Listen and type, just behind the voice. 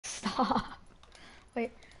Stop.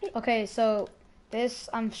 Wait. Okay, so this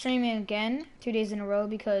I'm streaming again 2 days in a row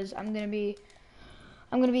because I'm gonna be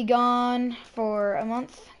gone for a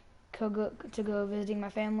month to go visiting my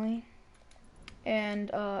family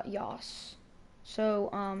and Yas. So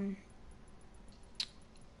hold on,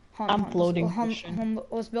 I'm hold on. floating, Christian.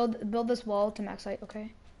 Let's build this wall to max height.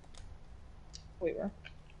 Okay, Wait, where?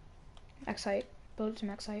 max height. Build it to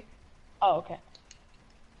max height. Oh, okay.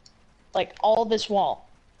 Like all this wall,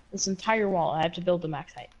 this entire wall, I have to build the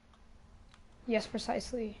max height. Yes,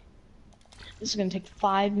 precisely. This is gonna take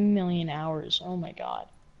 5 million hours. Oh my god.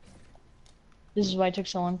 This is why it took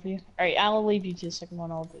so long for you. All right, I'll leave you to the second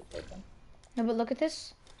one. I'll do it then. No, but look at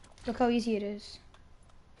this. Look how easy it is.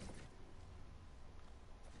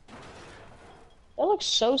 That looks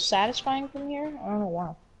so satisfying from here. I don't know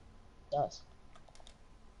why. It does.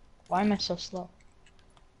 Why am I so slow?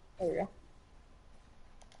 There we go.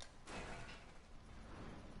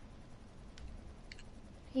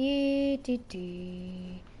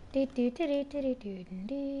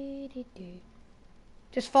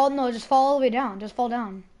 Just fall, no, just fall all the way down. Just fall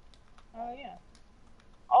down. Oh yeah.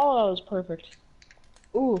 Oh, that was perfect.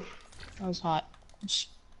 Oof, that was hot.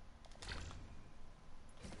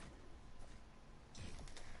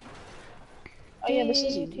 Oh yeah, this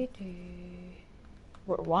is easy.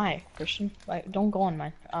 Why, Christian? Why? Don't go on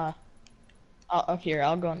mine. Here,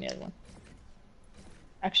 I'll go on the other one.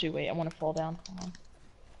 Actually, wait, I want to fall down. Hold on.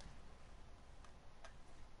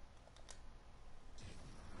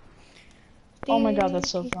 Oh my god,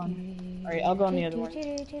 that's so fun. Alright, I'll go on the other one.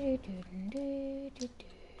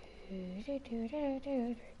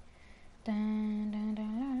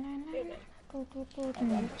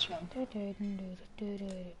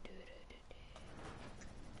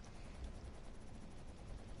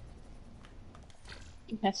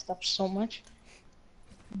 You messed up so much.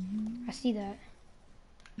 I see that.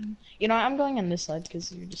 You know, I'm going on this side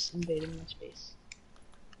because you're just invading my space.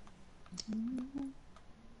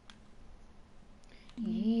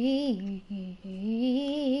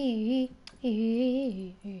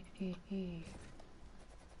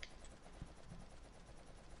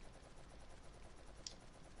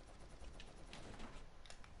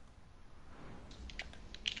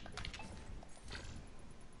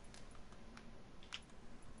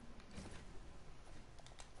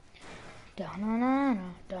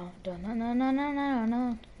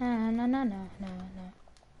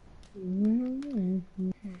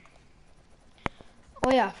 Oh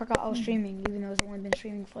yeah, I forgot I was streaming, even though it's only been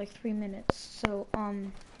streaming for like 3 minutes. So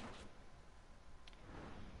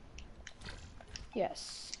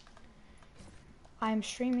yes, I'm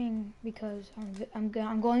streaming because I'm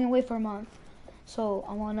going away for a month, so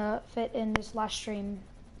I wanna fit in this last stream.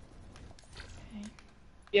 Okay.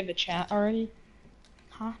 You have a chat already?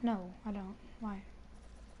 Huh? No, I don't. Why?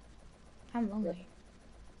 I'm lonely.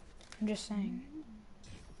 I'm just saying.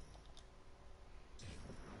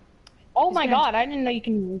 Oh It's my gonna. god, I didn't know you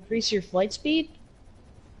can increase your flight speed.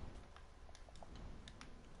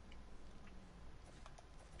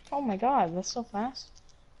 Oh my god, that's so fast.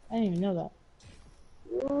 I didn't even know that.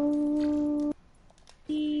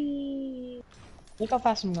 Look how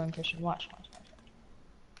fast I'm going, Christian. Watch, watch, watch.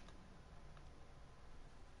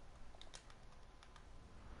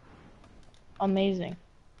 Amazing.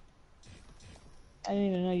 I didn't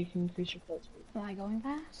even know you can increase your flight speed. Am I going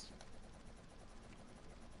fast?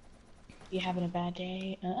 You having a bad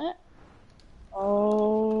day?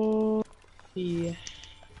 Oh, yeah.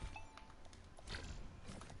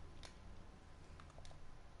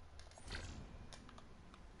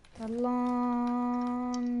 The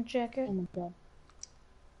long Oh jacket. my god.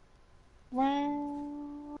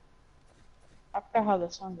 Wow. I forgot how the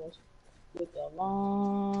song goes. With the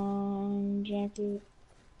long jacket.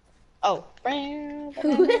 Oh.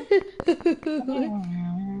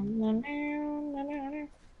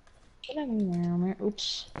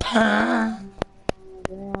 Oops.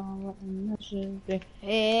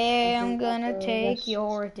 Hey, I'm gonna take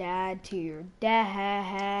your dad to your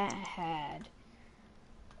dad.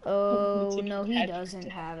 Oh no, he doesn't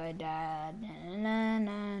have a dad.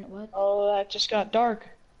 What? Oh, that just got dark.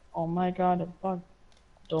 Oh my god, a bug.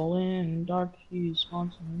 Dull and dark, he's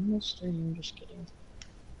haunting in the stream. Just kidding.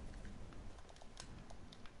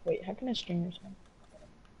 Wait, how can I stream this one?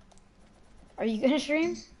 Are you gonna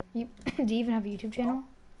stream? Do you even have a YouTube channel?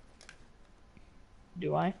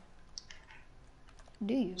 Do I?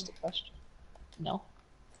 Do you? That's the question. No.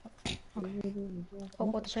 Okay. Oh,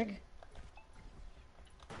 what the frick?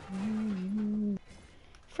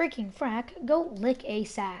 Freaking frack, go lick a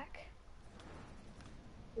sack.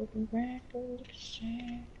 Looking back, look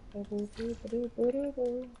sad.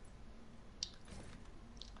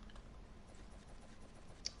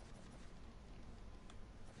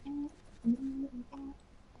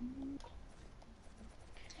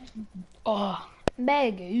 Oh,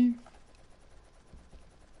 Maggie.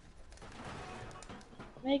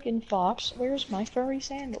 Megan Fox, where's my furry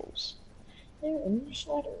sandals? They're in your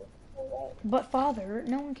sweater. Alright. But father,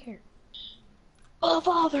 no one cares. Oh,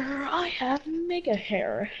 father, I have mega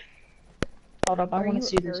hair. Hold up, I Are want to you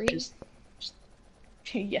see a this. furry? Just...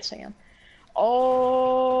 yes, I am.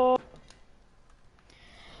 Oh,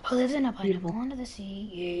 Who lives in a pineapple beautiful. under the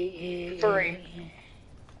sea? Yeah, Furry.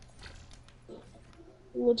 yeah,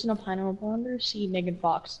 Who lives in a pineapple under the sea? Megan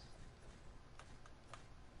Fox.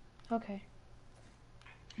 yeah. Okay.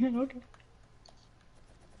 Okay.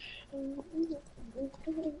 Oh,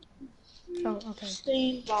 okay.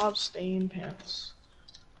 Stain Bob Stain Pants.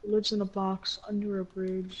 Who lives in a box under a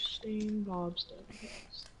bridge? Stain Bob Stain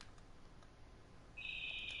Pants.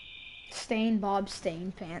 Stain Bob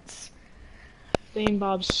Stain Pants. Stain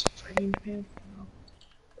Bob Stain Pants. No,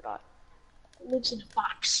 forgot. Who lives in a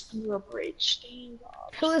box under a bridge? Stain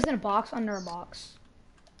Bob. Who lives in a box under a box?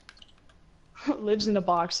 Lives in a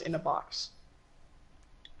box in a box.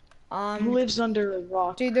 Who Um, lives under a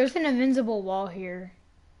rock? dude, there's an invisible wall here.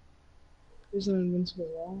 There's an invincible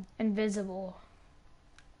wall. Invisible.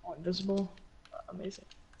 Oh, invisible. Amazing.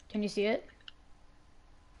 Can you see it?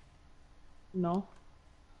 No.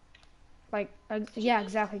 Like, yeah,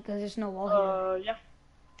 exactly, because there's no wall here. Yeah.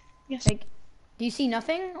 Yes. Like, do you see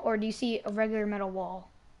nothing, or do you see a regular metal wall?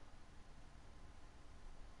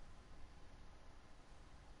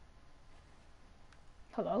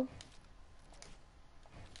 Hello?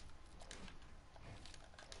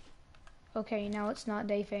 Okay, now it's not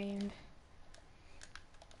defamed.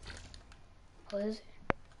 What is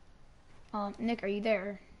it? Nick, are you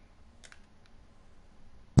there?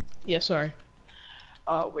 Yeah, sorry.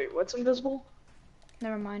 Wait, what's invisible?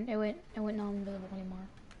 Never mind. It went non-invisible anymore.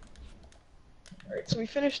 Alright, so we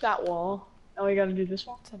finished that wall. Now we gotta do this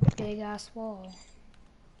one. It's a big ass wall.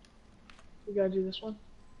 We gotta do this one.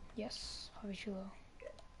 Yes, probably should will.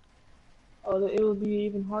 Oh, it will be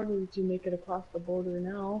even harder to make it across the border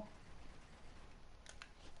now.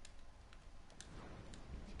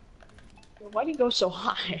 Why do you go so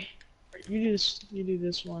high? Right, you do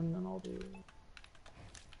this one, and I'll do.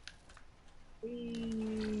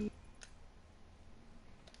 Whee.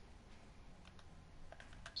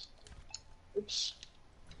 Oops.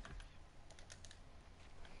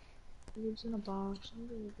 Lives in a box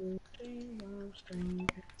under the bridge. String of string.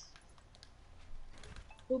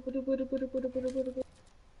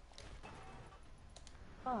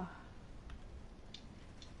 Ah.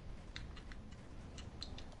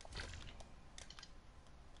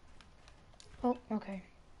 Oh, okay.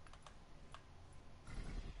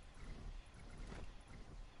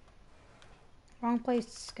 Wrong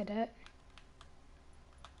place, cadet.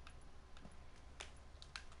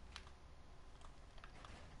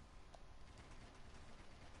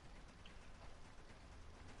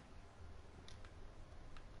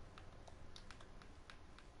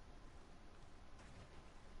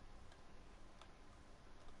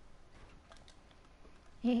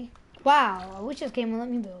 Wow, I wish this game would let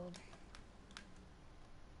me build.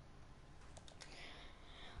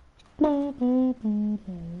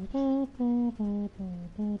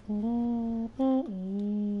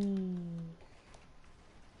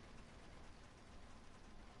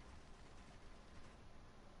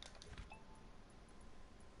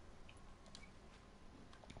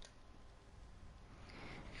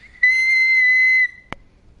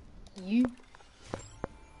 You?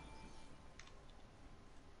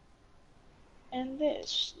 And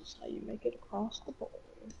this is how you make it across the border.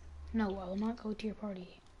 No, I will not go to your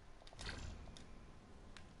party.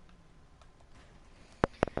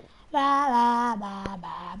 Ba ba ba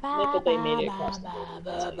ba ba Nickel Bay made ba it ba across the border.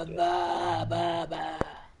 ba That's how ba you do it. ba ba ba.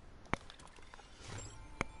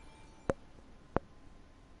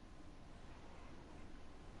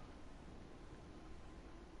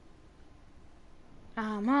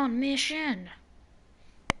 I'm on mission.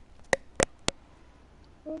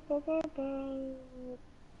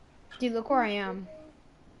 Dude, look where I am.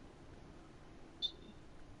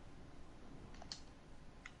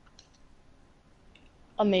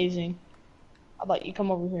 Amazing. How about you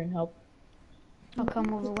come over here and help? I'll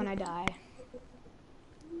come over when I die.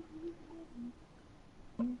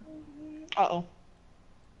 Uh-oh.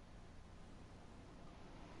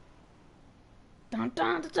 Dun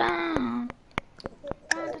dun dun dun.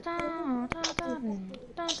 Dun dun dun dun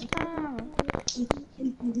dun dun dun.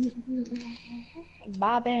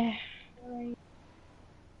 Bobby.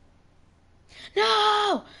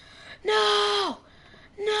 No! No!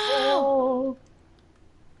 No! Oh.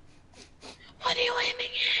 What are you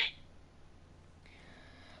aiming at?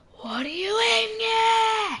 What are you aiming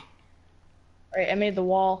at? Alright, I made the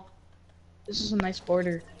wall. This is a nice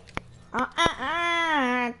border.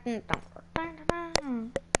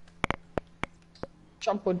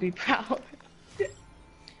 Trump would be proud.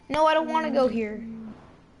 No, I don't want to go here.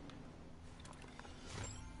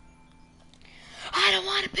 I don't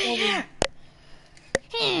want to be here.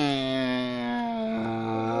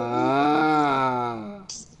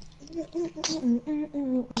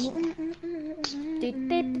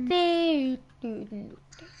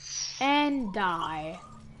 And die.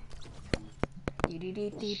 Are you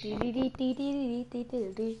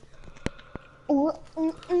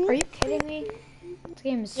kidding me? This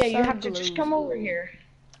game is Yeah, so you have to just come over glued. here.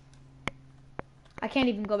 I can't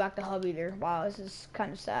even go back to hub either. Wow, this is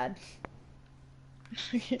kind of sad.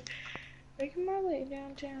 Making my way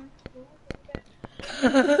downtown.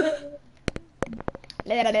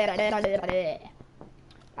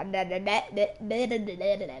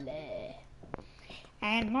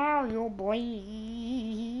 And now you'll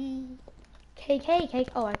bleed. Cake, cake, cake.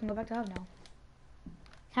 Oh, I can go back to hub now.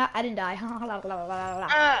 Ha, I didn't die.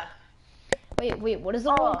 Ah! Wait, what is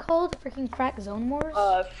the world called? Freaking Frack Zone Wars?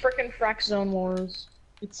 Frickin' Frack Zone Wars.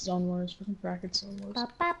 It's Zone Wars. Frickin' Frack, it's Zone Wars.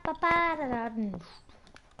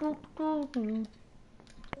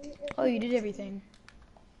 Oh, you did everything.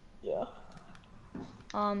 Yeah.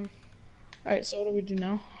 Alright, so what do we do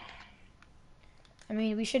now? I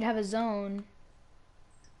mean, we should have a zone.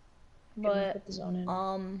 But, put the zone in.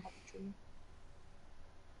 I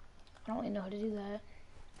don't really know how to do that.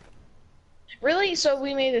 Really? So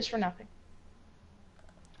we made this for nothing?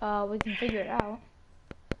 We can figure it out.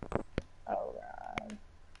 Alright.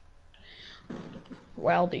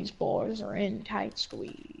 Well, these boys are in tight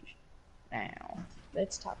squeeze. Now,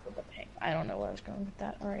 let's talk with the pink. I don't know where I was going with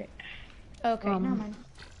that. Alright. Okay, never mind.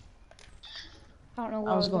 I don't know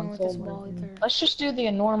where I was going with this ball either. Let's just do the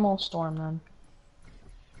normal storm then.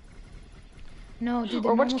 No, dude, the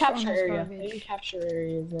or normal which storm capture has area? garbage. Maybe capture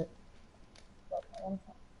area is it? I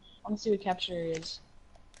want to see what capture area is.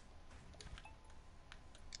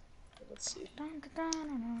 Let's see.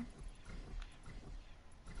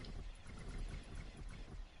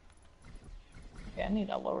 Okay, I need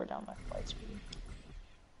to lower down my flight speed.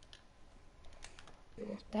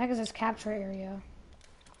 The heck is this capture area?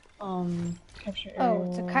 Capture area.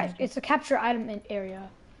 Oh, it's a capture item area.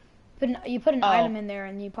 You put an item in there,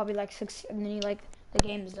 and you probably like and then you like the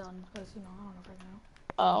game's done. Because I don't know if I know.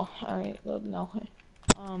 Oh, alright. Well, no.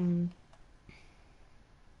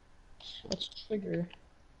 Let's trigger.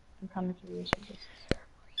 I'm kind of curious what this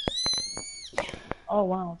is. Oh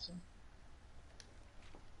wow.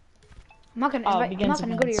 I'm not gonna go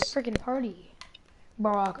to your freaking party,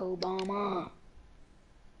 Barack Obama.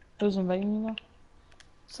 Who's inviting you now?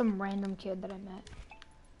 Some random kid that I met.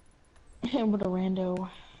 What a rando.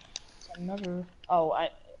 I've never. Oh,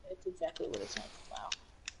 it's exactly what it sounds like. Wow.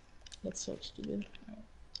 That's so stupid.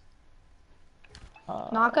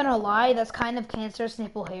 Not gonna lie, that's kind of cancerous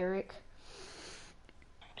nipple Herrick.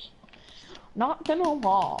 Not gonna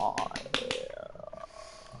lie.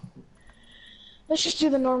 Let's just do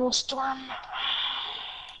the normal storm.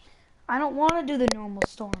 I don't want to do the normal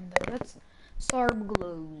storm though. Let's Sarb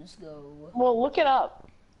glows go. Well, look it up.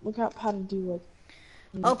 Look up how to do it.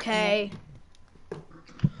 Okay.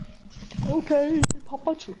 Okay,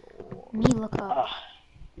 Papa Chulo. Me look up.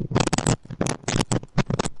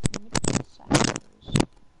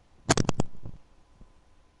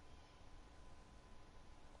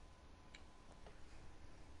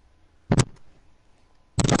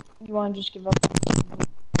 You want to just give up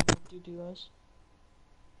do duos?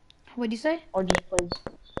 What'd you say? Or just play?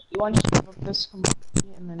 You want to just give up this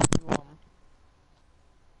completely and then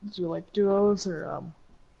do like duos or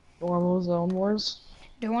normal zone wars?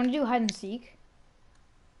 Do you want to do hide and seek?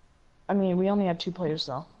 I mean, we only have 2 players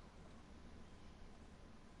though.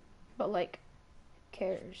 But like, who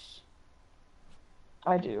cares?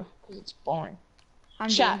 I do, because it's boring. I'm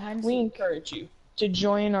Chat, doing hide and we seek. encourage you to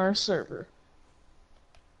join our server.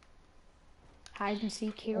 Hide and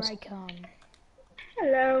seek, here I come.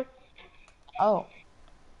 Hello. Oh.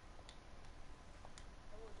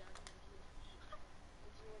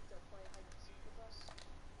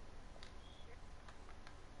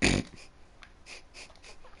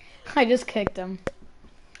 I just kicked him.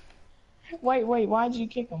 Wait, why'd you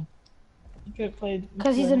kick him? You could have played.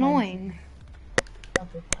 Because he's annoying.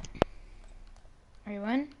 Okay, fine. Are you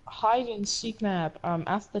in? Hide and seek map.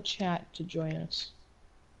 Ask the chat to join us.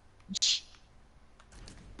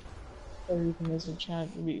 Or you can visit chat.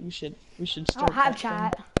 We should I start. don't have that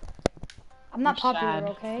chat. thing. I'm not You're popular, sad.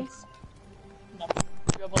 okay? No,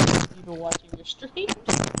 you have a lot of people watching your stream.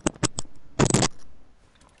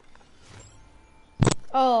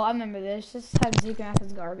 Oh, I remember this. This hide and seek map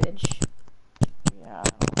is garbage.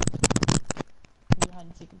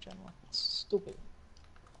 take in general. It's stupid.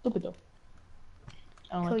 Stupid though.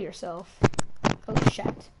 I don't Kill like it. yourself. Oh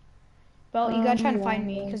shit. Well, you gotta try and find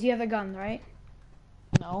me because you have a gun, right?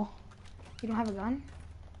 No. You don't have a gun?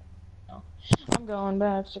 No. I'm going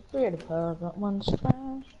back to creative power, but one splash.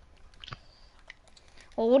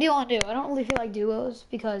 Well, what do you want to do? I don't really feel like duos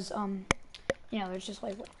because you know, there's just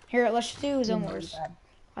like here. Let's just do Zone Wars.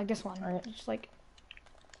 Like this one. Alright. Just like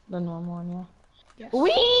The normal one, yeah. yes.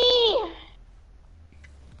 Wee!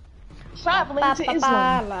 Traveling to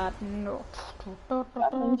Islam.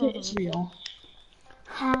 Traveling to Israel.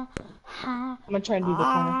 I'm gonna try and do the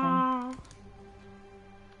corner thing.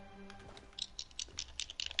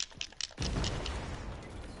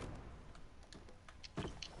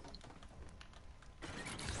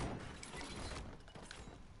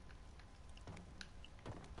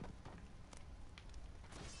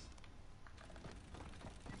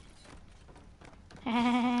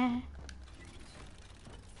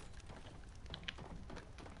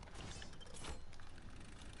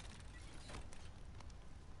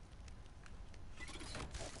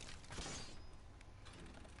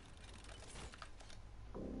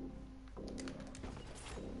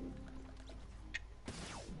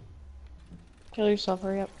 Kill yourself,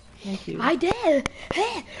 hurry up. Thank you. I did.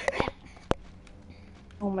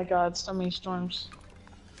 Oh my god, so many storms.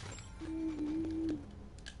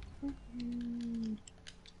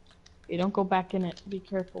 Hey, don't go back in it. Be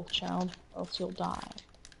careful, child, or else you'll die.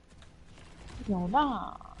 You'll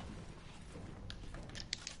die.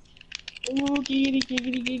 Ooh, giggity,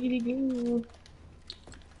 giggity, giggity, goo.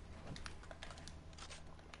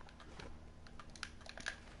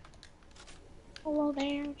 Hello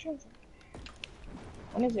there, children.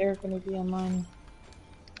 When is Eric gonna be online?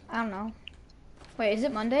 I don't know. Wait, is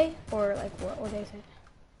it Monday or like what day is it?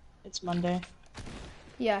 It's Monday.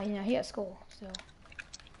 Yeah, you know he has school still.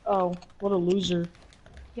 Oh, what a loser.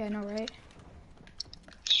 Yeah, I know, right?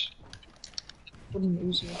 What a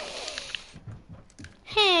loser.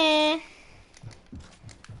 Hey.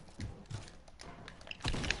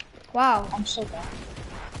 Wow. I'm so bad.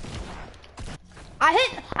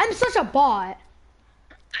 I'm such a bot.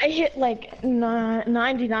 I hit like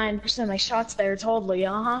 99% of my shots there, totally,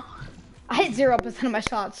 I hit 0% of my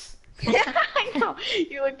shots. Yeah, I know.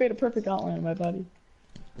 You like made a perfect outline, my buddy.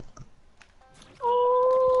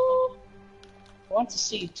 Oh. I want to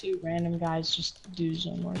see two random guys just do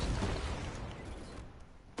Zone Wars.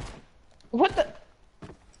 What the?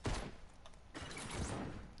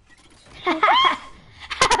 I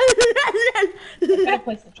gotta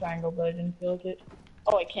place the triangle, but I didn't feel like it.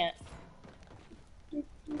 Oh, I can't.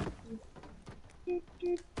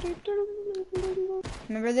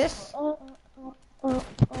 Remember this? Oh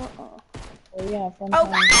yeah, fun Oh.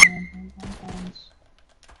 times, man, fun times.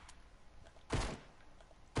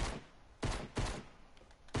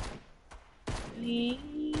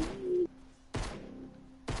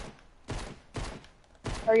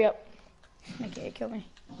 Hurry up. Okay, kill me.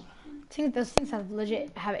 I think those things have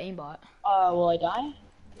aimbot. Will I die?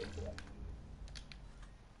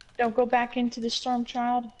 Don't go back into the storm,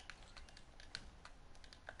 child.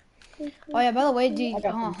 Oh yeah, by the way, hold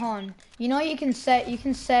got on. You know you can set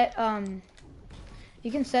some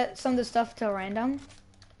of the stuff to random.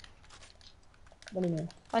 What do you mean?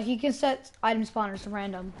 Like you can set item spawners to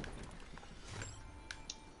random.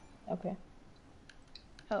 Okay,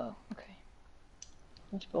 Oh, okay.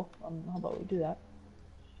 that's cool. How about we do that?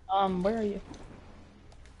 Where are you?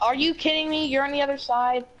 Are you kidding me? You're on the other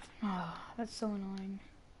side? Oh, that's so annoying.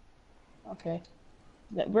 Okay.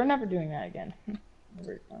 We're never doing that again.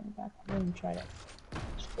 Never going back. I'm gonna try to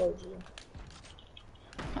explode you.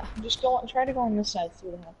 Just try to go on this side, see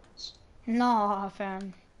what happens. No,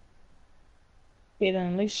 fam. Okay,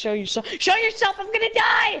 then at least show yourself. Show yourself! I'm gonna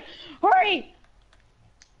die! Hurry!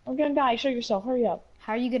 I'm gonna die. Show yourself. Hurry up.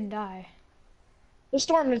 How are you gonna die? The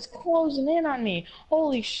storm is closing in on me.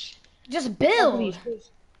 Holy sh! Just Oh, build.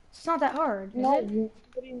 please. It's not that hard, is No, it?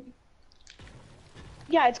 what do you mean?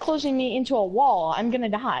 Yeah, it's closing me into a wall. I'm gonna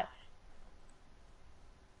die.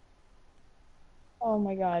 Oh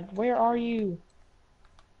my god, where are you?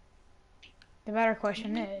 The better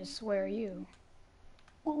question is, where are you?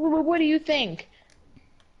 What do you think?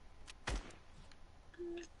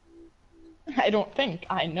 I don't think,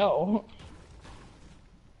 I know.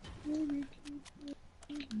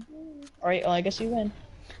 Alright, well I guess you win.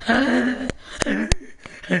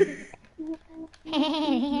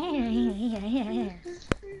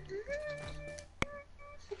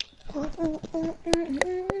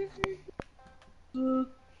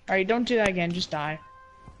 Alright, don't do that again, just die.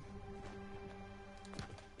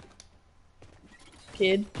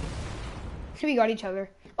 Kid. We got each other.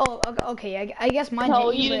 Oh, okay. I guess mine No,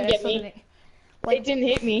 hit you, you but didn't I get still me. didn't. It Like, didn't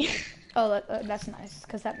hit me. oh, that's nice,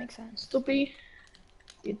 cause that makes sense. Stupid.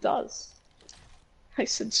 It does. I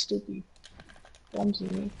said stupid. Clumsy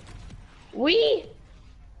me. We.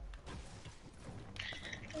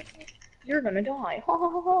 You're gonna die. Ha ha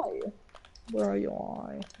ha ha. Where are you?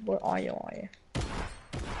 Where are you?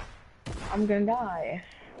 I'm gonna die.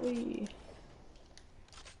 We.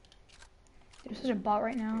 There's such a bot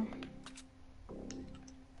right now.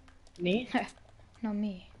 Me? No,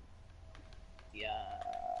 me.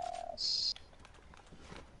 Yes.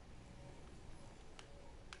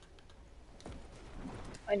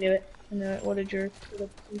 I knew it. I knew it. What a jerk. What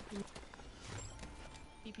a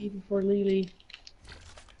PP before Lily.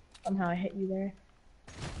 Somehow I hit you there.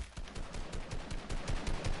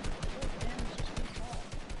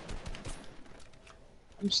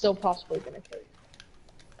 I'm still possibly gonna kill you.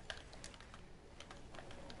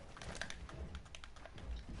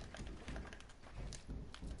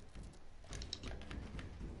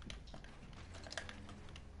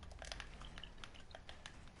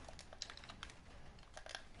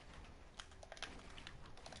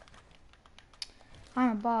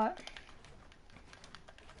 I'm a bot.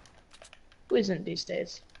 Who isn't these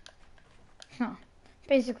days? Huh.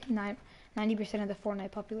 Basically 90% of the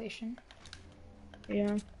Fortnite population.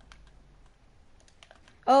 Yeah.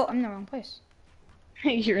 Oh, I'm in the wrong place.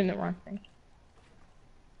 You're in the wrong thing.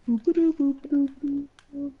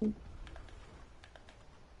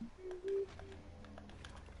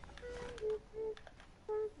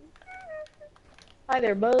 Hi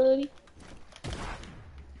there, buddy.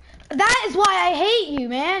 That is why I hate you,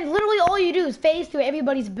 man. Literally all you do is phase through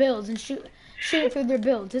everybody's builds and shoot through their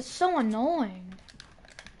builds. It's so annoying.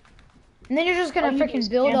 And then you're just All gonna you do is freaking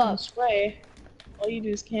build camp and up. spray. All you do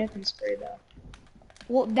is camp and spray though.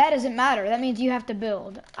 Well, that doesn't matter. That means you have to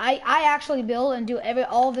build. I actually build and do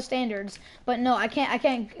all the standards, but no, I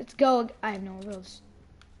can't go. I have no builds.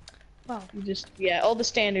 Wow. You just, yeah, all the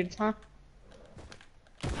standards, huh?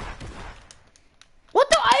 What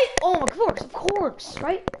the oh, of course,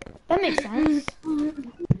 right? That makes sense.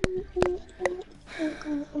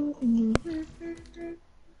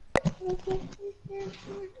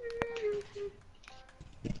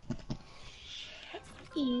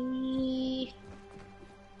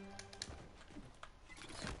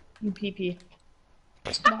 You PP.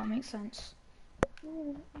 That makes sense.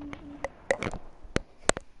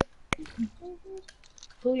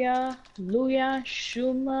 Luya, Luya,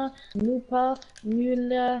 Shuma, Nupa,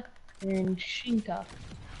 Mula, and Shinka.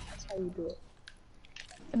 That's how you do it.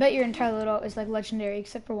 I bet your entire loadout is like legendary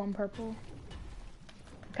except for one purple.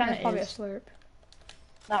 Kinda That's probably is. a slurp.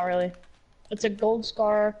 Not really. It's a gold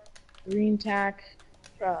scar, green tack,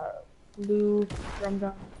 blue drum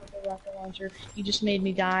gun, purple rocket launcher. You just made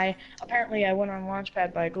me die. Apparently I went on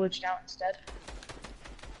launchpad, but I glitched out instead.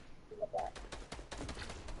 Look at that.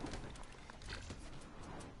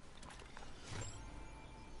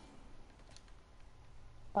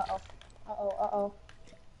 Uh-oh. Uh-oh, uh-oh.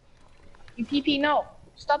 You PP, no!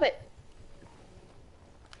 Stop it!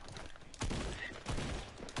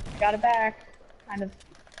 Got it back. Kind of.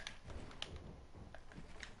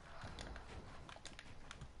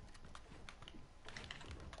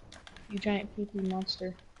 You giant PP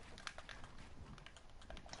monster.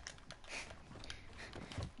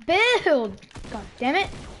 Build! God damn it.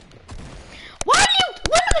 Why do you,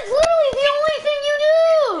 what is literally the only thing you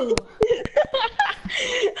do?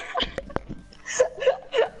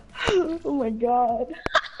 Oh my god.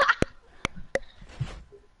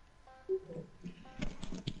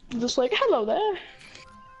 I'm just like, hello there.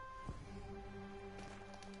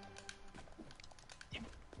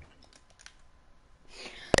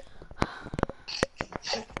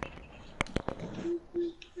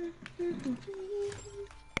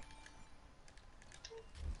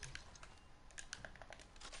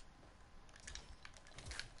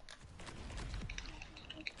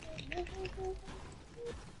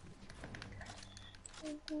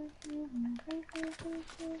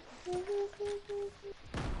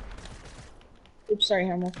 Oops, sorry,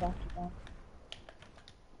 I almost knocked you down.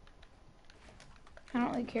 I don't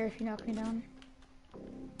really care if you knock me down.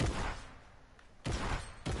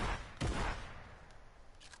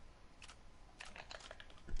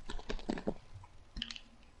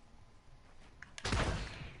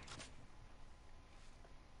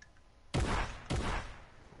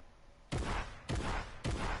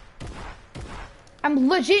 I'm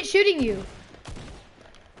legit shooting you.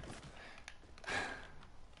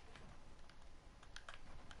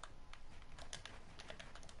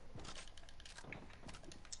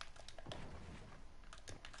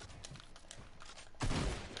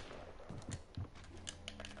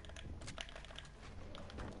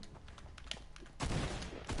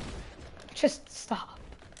 Just stop.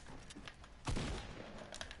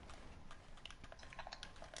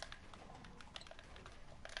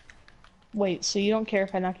 Wait, so you don't care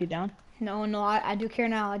if I knock you down? No, no, I do care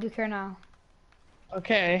now. I do care now.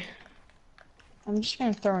 Okay. I'm just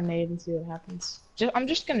gonna throw a nade and see what happens. I'm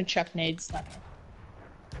just gonna chuck nades.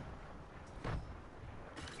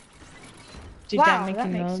 Did Wow, make that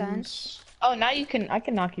you makes know sense. Oh, now I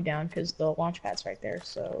can knock you down because the launch pad's right there.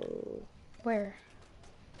 So Where?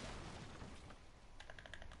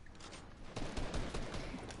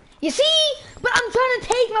 You see? But I'm trying to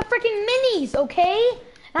take my freaking minis, okay?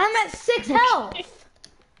 And I'm at 6 health.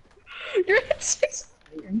 You're at 6.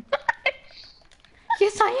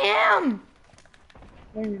 Yes, I am.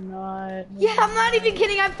 No, you're not. No, Yeah, I'm not you're even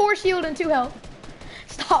kidding. I have 4 shield and 2 health.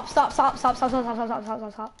 Stop, stop, stop, stop, stop, stop, stop, stop, stop, stop,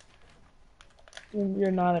 stop, stop.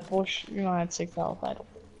 You're not at full. You're not at 6 health. I don't.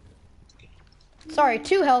 Sorry,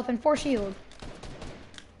 2 health and 4 shield.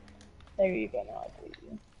 There you go. Now I believe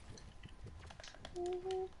you.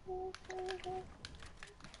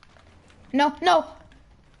 No, no.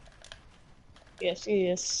 Yes,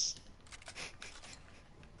 yes.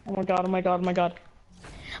 Oh my god! Oh my god! Oh my god!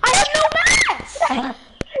 I have no mats!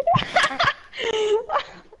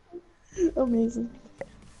 Amazing.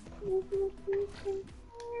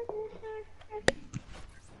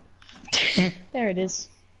 There it is.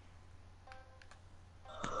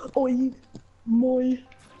 Oi, moi.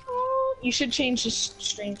 You should change the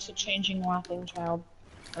stream to changing laughing child,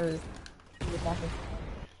 or laughing.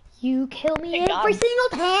 You kill me Thank every God. single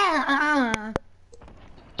time.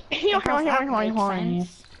 How's that make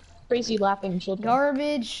sense? Crazy laughing children.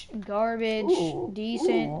 Garbage, garbage, Ooh,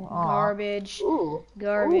 decent, ooh, aw. garbage, Ooh,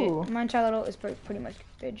 garbage. ooh. My child is pretty much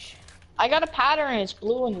garbage. I got a pattern. It's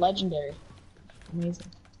blue and legendary. Amazing.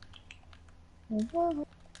 I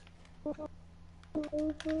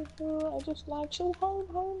just lag so hard.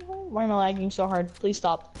 Why am I lagging so hard? Please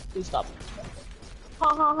stop. Please stop.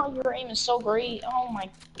 Ha ha ha, your aim is so great. Oh my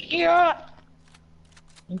god.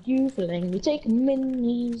 Thank you for letting me take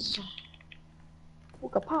minis.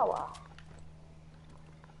 Wooka power.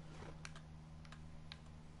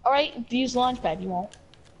 Alright, use launchpad, you won't.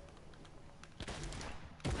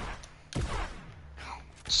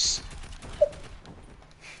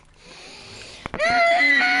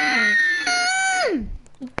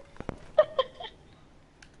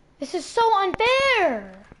 This is so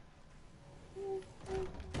unfair.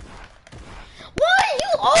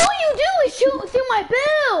 All you do is shoot through my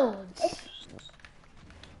builds.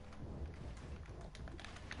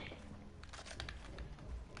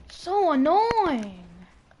 So annoying.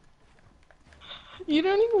 You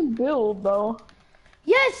don't even build, though.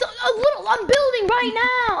 Yes, I'm building right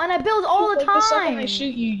now, and I build all the time. The second I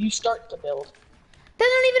shoot you, you start to build. That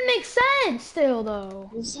doesn't even make sense still,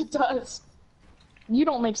 though. Yes, it does. You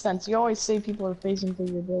don't make sense. You always say people are phasing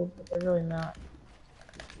through your build, but they're really not.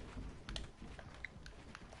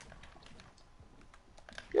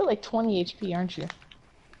 You're like 20 HP, aren't you?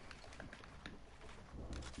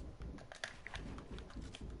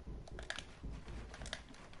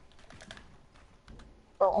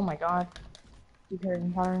 Bro, oh my god. Keep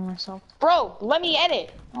empowering myself. Bro, let me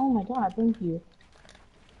edit! Oh my god, thank you.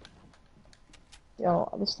 Yo,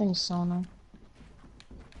 this thing's so annoying.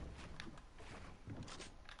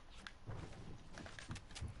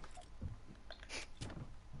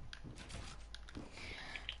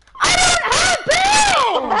 I don't have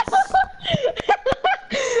bills!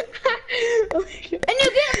 And you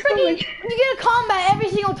get freaking, you get a combat every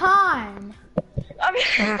single time. I mean,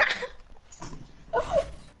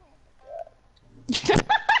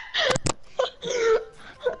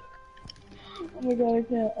 oh my god,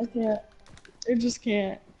 I can't. I just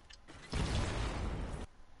can't.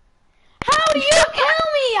 How do you kill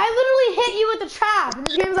me? I literally hit you with the trap, and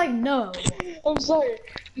this game's like, no. I'm sorry.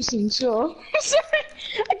 Listen, chill. I'm sorry.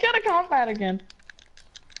 I got a combat again.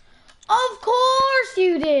 Of course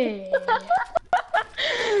you did.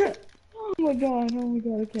 Oh my god, I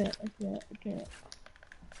can't.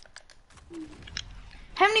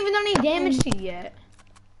 Haven't even done any damage to you yet.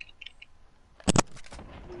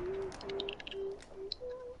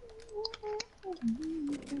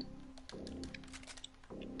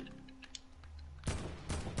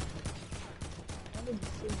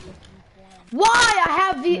 Why I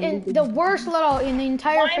have the worst little in the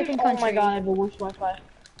entire freaking country. Oh my god, I have the worst Wi-Fi.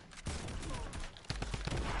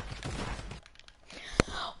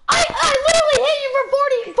 I literally hit you for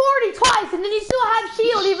 40 twice, and then you still have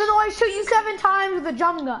shield, even though I shoot you 7 times with a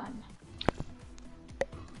jump gun.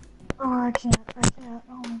 Oh, I can't.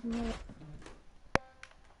 Oh my god.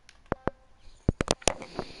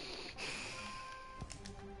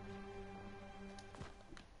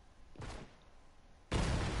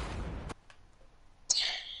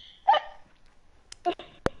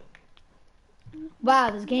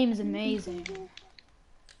 Wow, this game is amazing.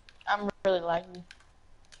 I'm really laggy.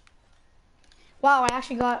 Wow, I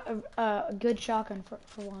actually got a good shotgun for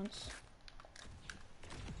once.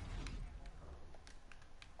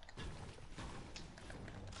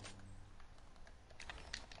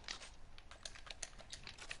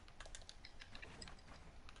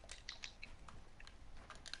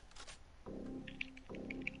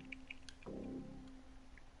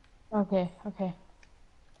 Okay, okay.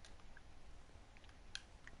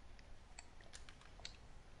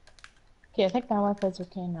 Okay, I think my Wi-Fi's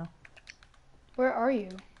okay now. Where are you?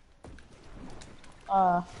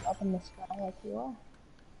 Up in the sky like you are.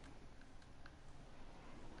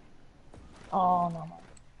 Oh, no, man.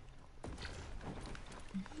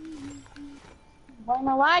 Why am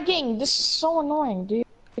I lagging? This is so annoying, dude.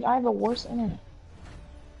 I have the worst internet.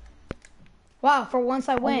 Wow, for once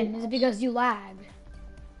I win. Oh, Is it because you lagged?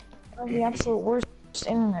 I have the absolute worst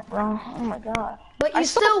internet, bro. Oh my god. But I you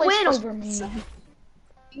still play win Splatoon over me. 7.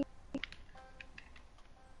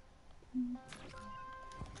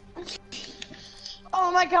 Oh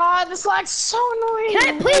my god, this lag's so annoying.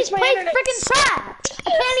 Can I please My play internet freaking trap? I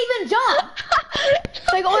can't even jump.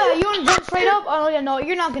 It's like, oh yeah, you want to jump straight up? Oh yeah, no,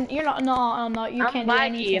 you're not gonna, you're not, no, no, you I'm can't do laggy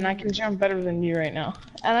anything. and I can jump better than you right now.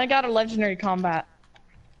 And I got a legendary combat.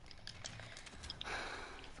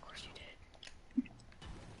 Of course you did.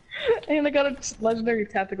 And I got a legendary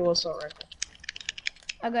tactical assault rifle.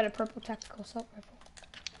 I got a purple tactical assault rifle.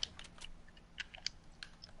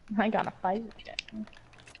 I got a fighter jet.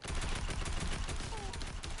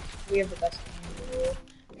 We have the best aim in the world.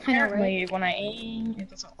 I know, Apparently, right? when I aim, it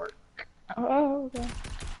doesn't work. Oh, okay.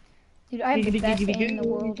 Dude, I have the best aim in the You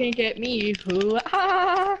world. can't get me. Hoo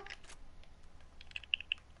ah!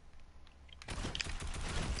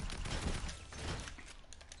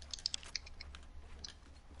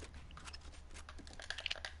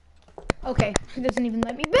 Okay, he doesn't even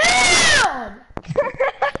let me build!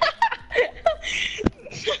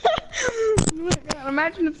 Oh my god,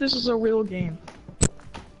 imagine if this was a real game.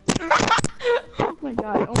 Oh my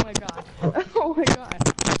god, oh my god. Oh my god.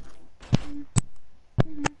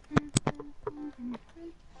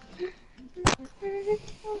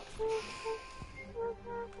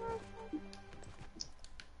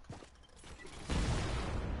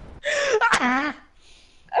 Ah!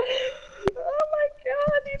 Oh my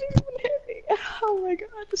god, you didn't even hit me. Oh my god,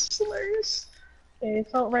 this is hilarious. Okay,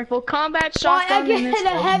 assault rifle, combat Why I shotgun, and get it's a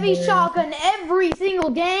heavy legendary. shotgun every single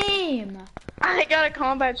game? I got a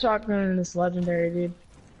combat shotgun in this legendary, dude.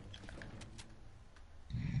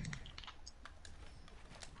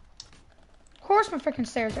 Of course my freaking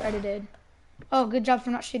stairs are edited. Oh, good job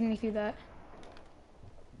for not shooting me through that.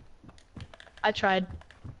 I tried.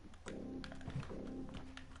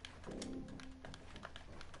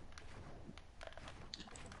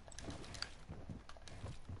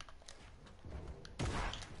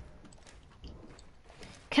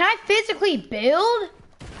 Can I physically build?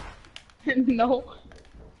 No.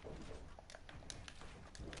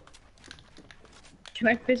 Can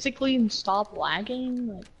I physically stop lagging?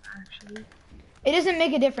 Like, actually? It doesn't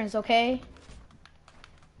make a difference, okay?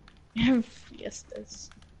 Yes, this.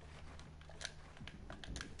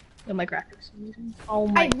 Oh, my graphics are amazing. Oh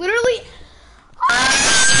I my. literally...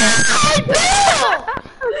 I built!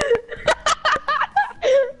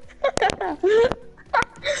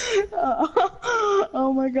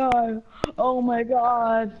 Oh my god. Oh my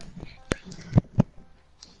god.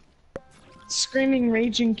 Screaming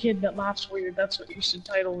raging kid that laughs weird. That's what you should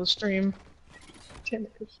title the stream.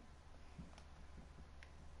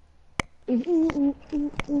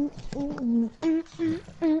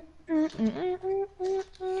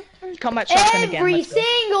 Combat shotgun again. Every Let's go.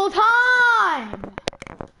 single time!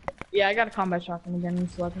 Yeah, I got a combat shotgun again.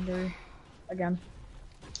 It's legendary. Again.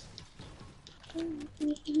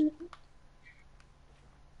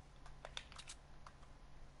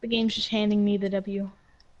 The game's just handing me the W.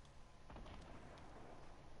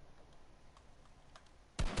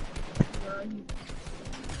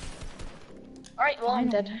 Alright, well, I'm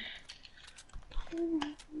dead. Did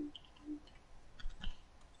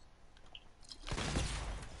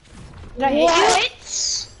I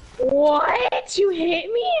hit you? What? You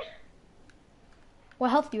hit me? What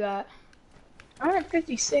health do you at? I'm at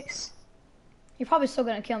 56. You're probably still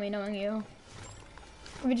gonna kill me knowing you.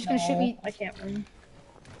 Or you're just gonna shoot me. I can't win.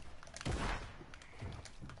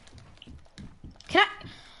 Can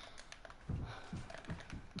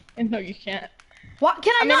I? No, you can't. What?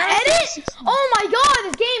 Can I, mean, not I'm at edit? 16. Oh my god,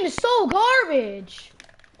 this game is so garbage.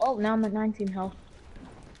 Oh, now I'm at 19 health.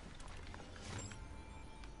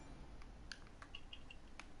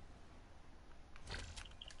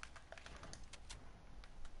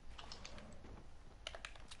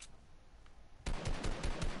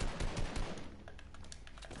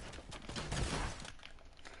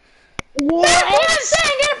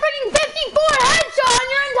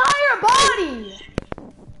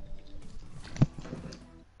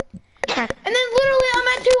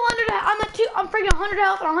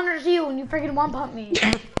 freaking one pump me.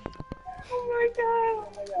 Oh my god, oh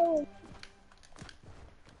my god.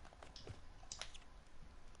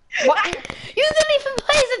 What? You didn't even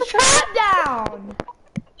place a trap down!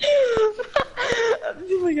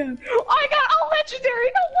 Oh my god. I got a legendary,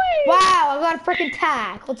 no way! Wow, I got a freaking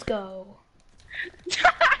tack. Let's go.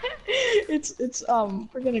 it's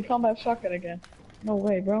freaking a combat shotgun again. No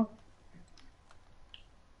way, bro.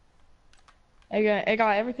 I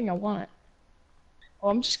got everything I want. Oh,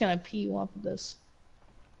 I'm just gonna pee you off of this.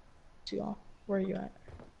 To y'all. Where are you at?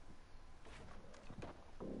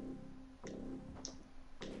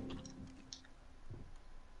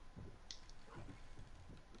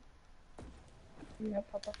 Yeah,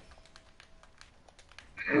 Papa.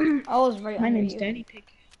 I was right My under name's you. Danny Pig.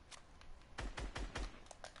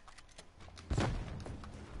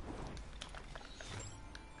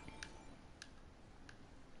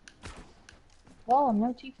 Well, I'm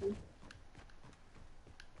no Tifu.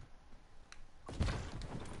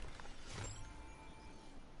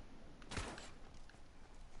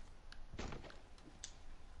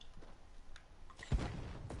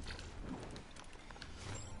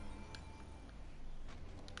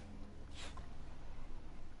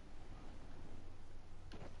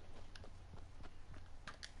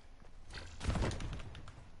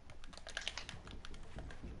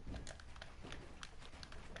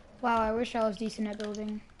 Wow, I wish I was decent at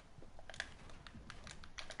building.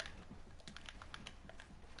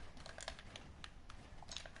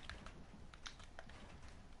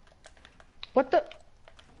 What the?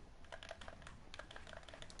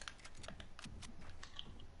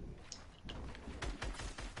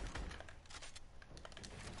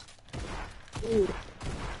 Ooh.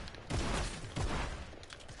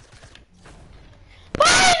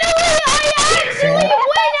 Finally, I actually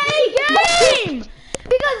win a game!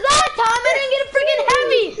 Because that time I didn't get a freaking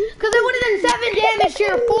heavy! Because I would have done 7 damage to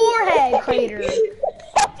your forehead, Crater.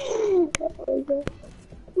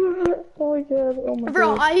 Oh my god, oh my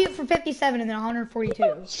Bro, god. I hit for 57 and then 142.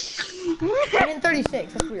 And then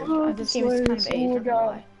 36, that's weird. Oh, This game is kind of oh AIDS, my not gonna god.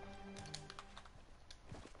 lie.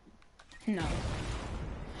 No.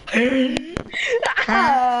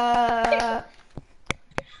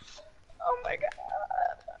 Oh my god.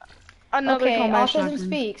 Another Okay, combat autism shotgun.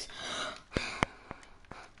 speaks.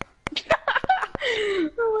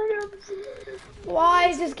 Oh my god. Why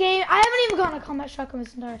is this game? I haven't even gotten a combat shotgun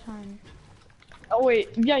this entire time. Oh wait,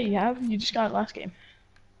 yeah you have. You just got it last game.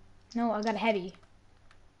 No, I got a heavy.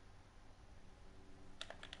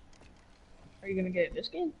 Are you gonna get it this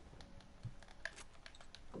game?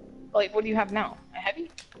 Like, what do you have now? A heavy?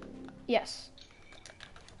 Yes.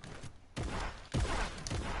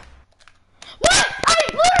 What? I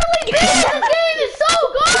literally beat this game is so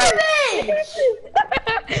garbage!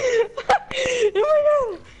 Oh my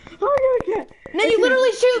god! Oh my god, I can't! And then you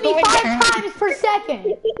literally shoot me 5 times per second.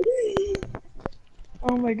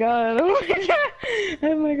 Oh my god, oh my god!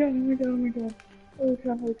 Oh my god, oh my god, oh my god.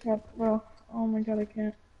 Holy crap, bro. Oh my god, I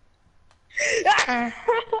can't.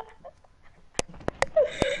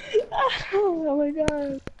 Oh my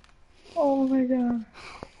god. Oh my god.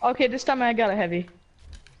 Okay, this time I got a heavy.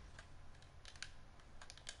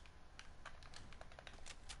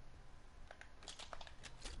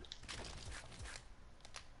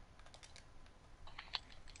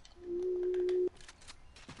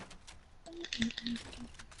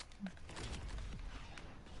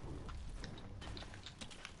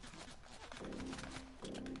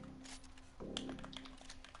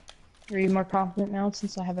 Are you more confident now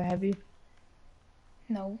since I have a heavy?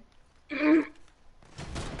 No.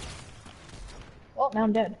 Well, now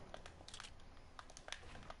I'm dead.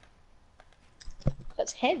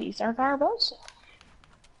 That's heavy, Sir Barbosa.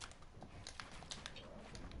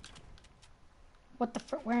 What the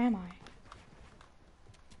frick? Where am I?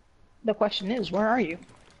 The question is, where are you?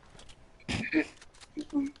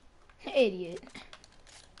 Idiot.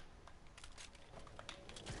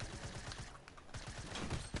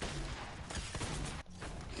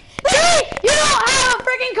 See? You don't have a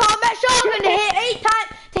freaking combat shotgun to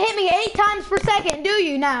hit me 8 times per second, do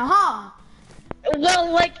you now, huh?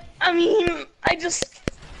 Well, like, I mean,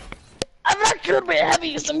 I'm not good with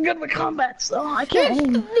heavies, I'm good with combats, so I can't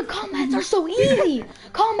aim. The combats are so easy.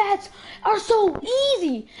 Combats are so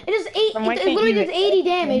easy. It is Then why it can't literally you does 80 hit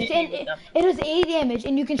damage, me and with them? it does 80 damage,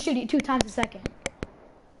 and you can shoot it 2 times a second.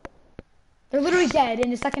 They're literally dead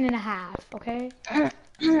in a second and a half. Okay.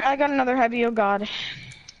 I got another heavy, oh god.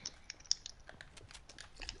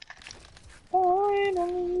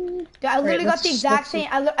 Finally. Dude, I literally got let's- the exact let's- same.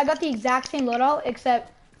 I got the exact same loadout,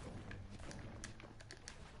 except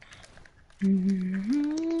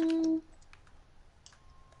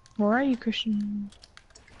Where are you, Christian?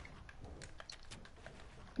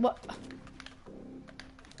 What?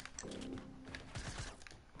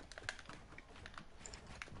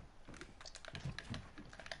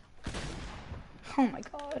 Oh my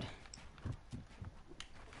god.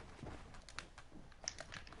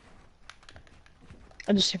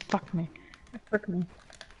 I just say fuck me. Fuck me.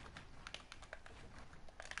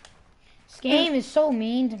 This game is so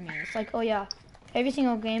mean to me. It's like, oh yeah, every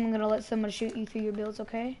single game I'm gonna let someone shoot you through your builds,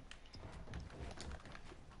 okay?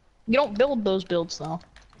 You don't build those builds though.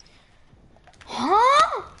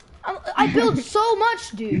 Huh? I build so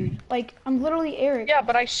much, dude. Like, I'm literally Eric. Yeah,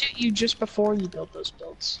 but I shoot you just before you build those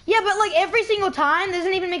builds. Yeah, but like every single time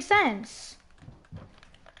doesn't even make sense.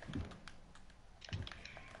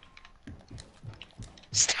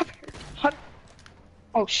 Stop it. What?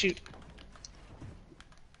 Oh shoot.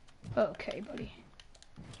 Okay, buddy.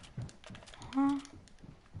 Huh?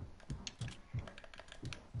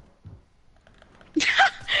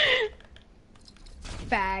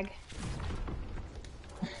 Fag.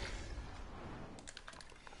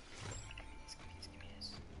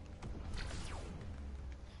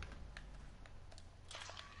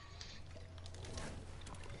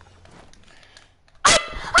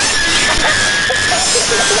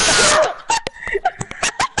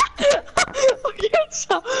 Yes.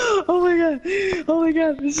 Oh my god. Oh my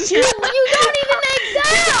god. This is You don't even make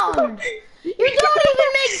sound! You don't even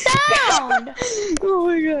make sound! Oh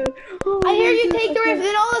my god. Oh I hear my you god. take the rift, and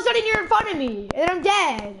then all of a sudden you're in front of me, and I'm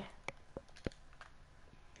dead.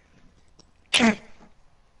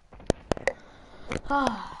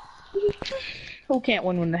 Who can't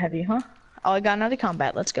win the heavy, huh? Oh, I got another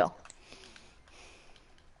combat. Let's go.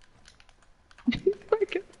 Oh my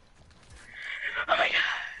god. Oh my god.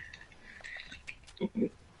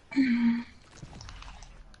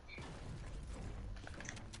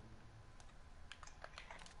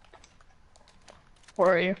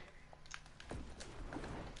 Where are you?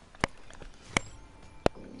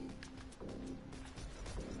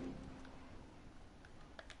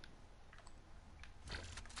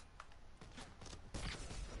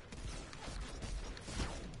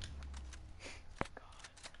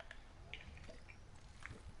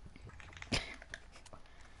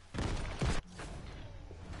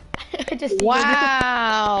 I just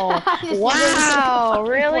Wow. I just Wow.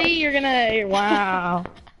 Really? You're gonna. Wow.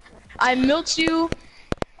 I milked you.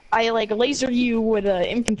 I like lasered you with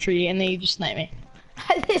infantry, and then you just sniped me.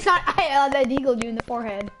 It's not. I eagled you in the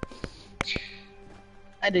forehead.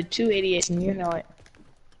 I did 288s, and you know it.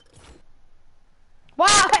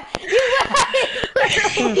 Wow!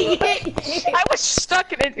 You I was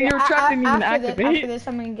stuck in it. You were trying to even activate. After this,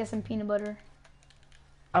 I'm gonna get some peanut butter.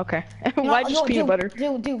 Okay. You know, Why just peanut butter?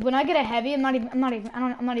 Dude, when I get a heavy, I'm not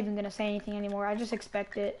even gonna say anything anymore. I just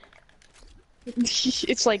expect it.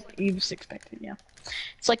 It's like you just expect it, yeah.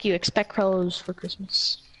 It's like you expect clothes for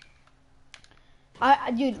Christmas.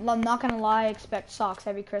 Dude, I'm not gonna lie. I expect socks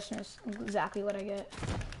every Christmas. Exactly what I get.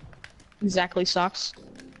 Exactly, socks.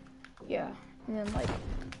 Yeah, and then like.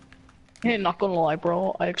 Hey, not gonna lie,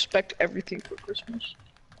 bro. I expect everything for Christmas.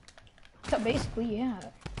 So basically, yeah.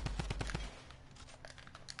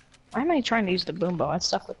 Why am I trying to use the boom bow? I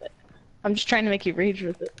stuck with it. I'm just trying to make you rage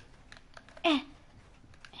with it.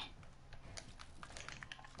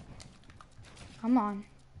 Come on.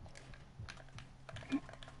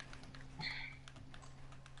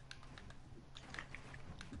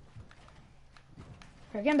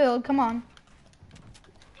 Freaking build, come on.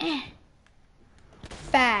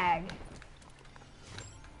 Fag.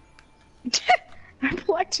 I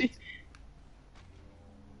blocked you.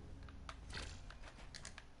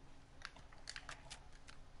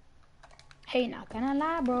 Hey, not gonna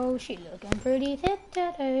lie, bro. She looking pretty thick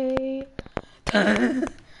today.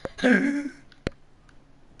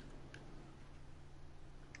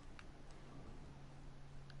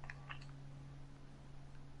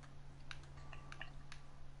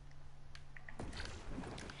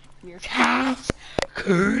 Your house,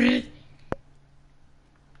 current.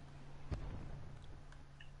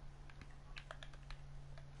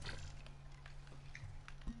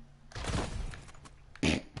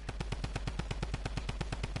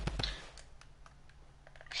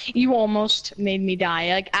 You almost made me die,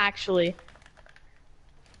 like actually.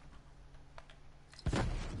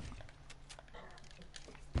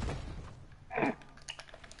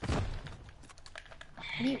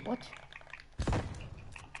 What?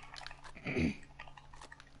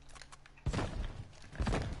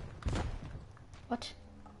 What?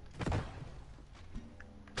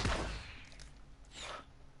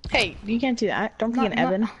 Hey, you can't do that. Don't be Not- an not-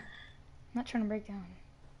 Evan. I'm not trying to break down.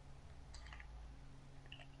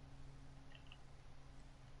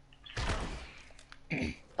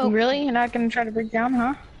 Oh. Really? You're not gonna try to break down,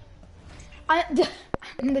 huh? I'm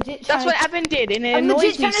legit That's trying what to. Evan did, and it I'm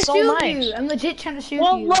legit annoys me trying to so shoot much. you. I'm legit trying to shoot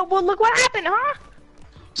Well, you. look what happened, huh?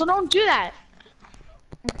 So don't do that.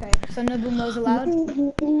 Okay, so no boombos allowed.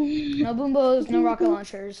 No boombos, no rocket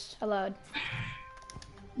launchers allowed.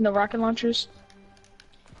 No rocket launchers.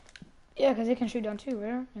 Yeah, because they can shoot down too,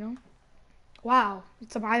 right? You know. Wow,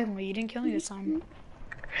 surprisingly, you didn't kill me this time.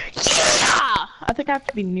 Yeah! I think I have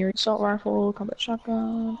to be near assault rifle, combat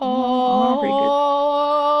shotgun. Oh. I'm pretty good.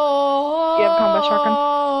 You have a combat shotgun?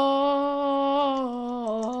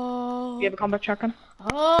 You have a combat shotgun?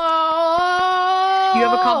 You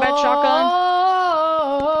have a combat shotgun?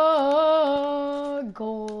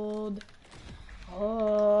 Gold.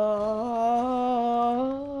 Oh.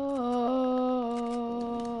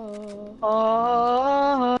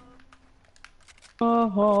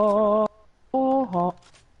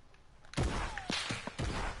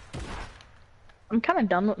 I'm kind of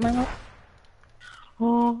done with my life.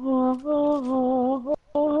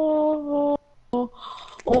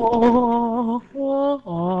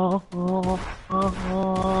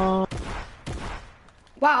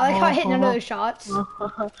 Wow, I like how I hit none of those shots.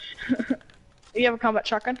 You have a combat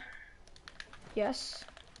shotgun? Yes.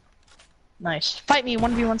 Nice. Fight me,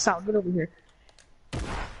 1v1 style. Get over here.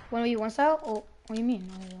 1v1 style? Oh, what do you mean?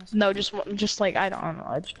 1v1 style? No, just like, I don't know.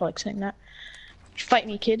 I just feel like saying that. Fight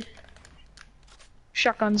me, kid.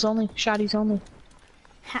 Shotguns only. Shotties only.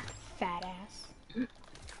 Ha, fat ass.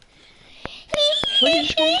 What'd you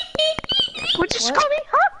just call me? What'd you just call me?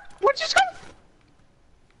 Huh? What'd you just call me?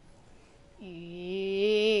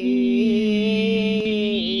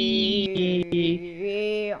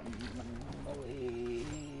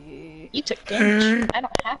 You took damage. I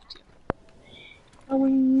don't have to.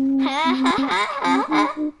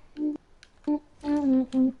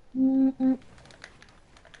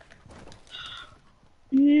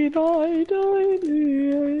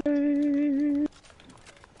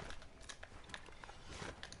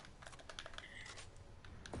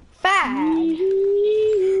 Fag.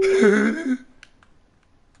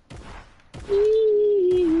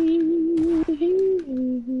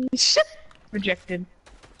 Rejected.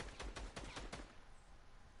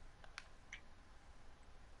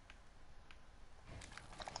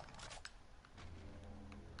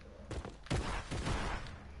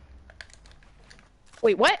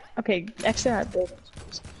 Wait, what? Okay, exit out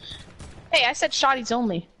buildings. Hey, I said shotties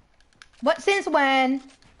only. What, since when?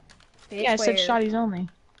 Yeah, I said Bitch, shotties only.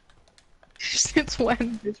 Since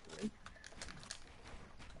when? Bitch, where?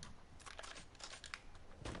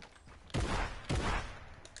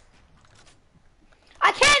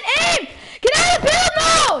 I can't aim! Get out of build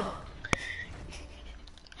mode!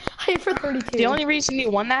 I hit for 32. The only reason you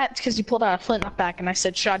won that is because you pulled out a flint back and I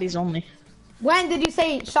said shotties only. When did you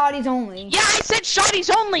say shotties only? Yeah, I said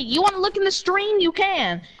shotties only! You want to look in the stream? You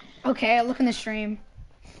can! Okay, I'll look in the stream.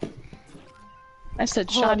 I said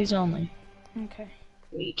Hold on. shotties only. Okay.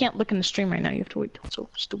 You can't look in the stream right now, you have to wait till it's over.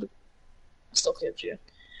 Stupid. Still kids, yeah.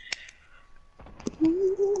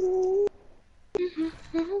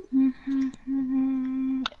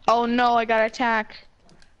 Oh no, I got attacked.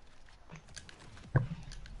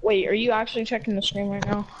 Wait, are you actually checking the stream right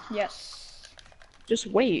now? Yes. Just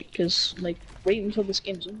wait, cause like, wait until this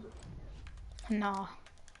game's over. No.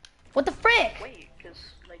 What the frick? Wait,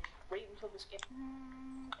 cause like, wait until this game.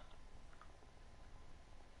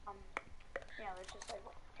 Yeah, let's just like,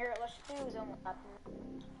 here, let's do zone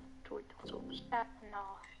weapon. Toy, so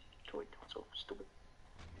No. Toy, so stupid.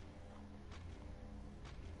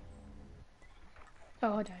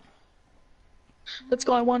 Oh, I died. Let's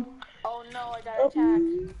go, I won. Oh no, I got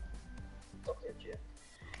attacked. Still kids, yeah.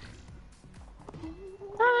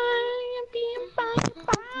 I am being by.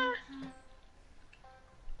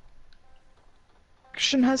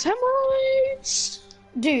 Action has hemorrhoids.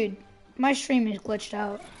 Dude, my stream is glitched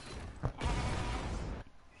out.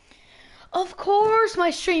 Of course, my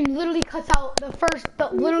stream literally cuts out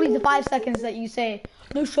literally the 5 seconds that you say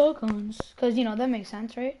no shotguns, cause you know that makes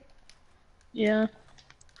sense, right? Yeah.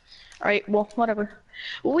 Alright, well, whatever.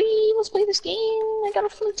 Let's play this game. I got a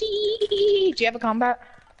flinty. Do you have a combat?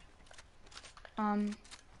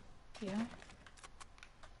 Yeah.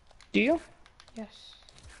 Do you? Yes.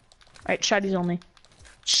 Alright, shotties only.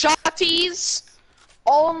 Shotties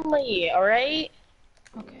only, alright?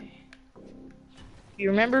 Okay. You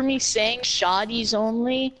remember me saying shotties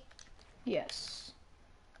only? Yes.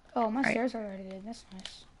 Oh, my Right. stairs are already good. That's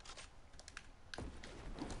nice.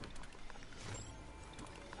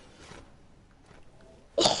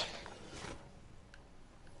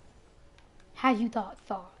 Had you thought?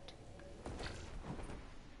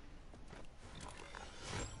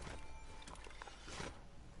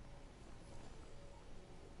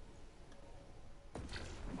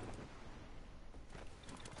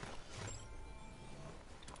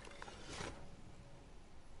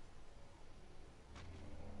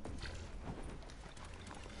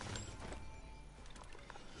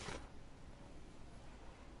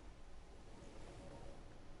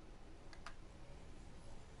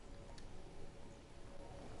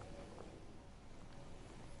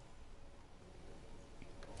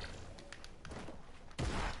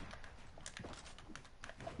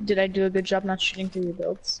 Did I do a good job not shooting through your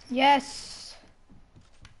builds? Yes.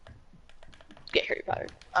 Get Harry Potter.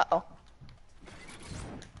 Uh-oh.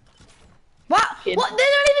 Wow. Kid. What? That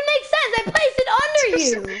don't even make sense. I placed it under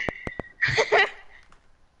you.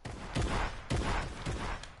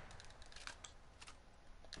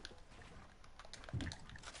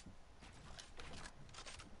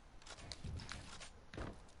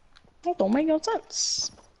 That don't make no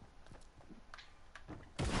sense.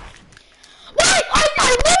 What? I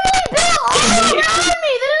literally built all around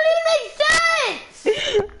me. That don't even make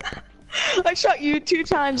sense. I shot you 2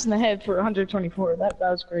 times in the head for 124. That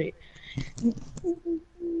was great.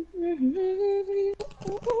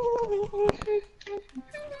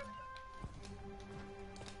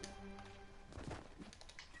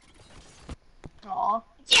 Aw.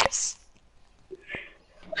 Yes!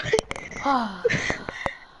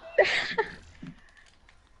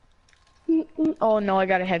 Oh no, I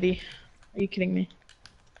got a heavy. Are you kidding me?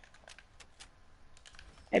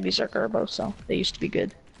 Heavies are Gerbo, so they used to be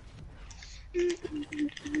good.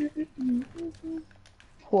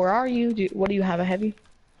 Where are you? What do you have, a heavy?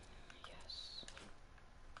 Yes.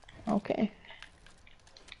 Okay.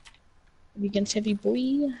 Heavy against heavy,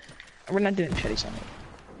 boy. We're not doing shitty on it.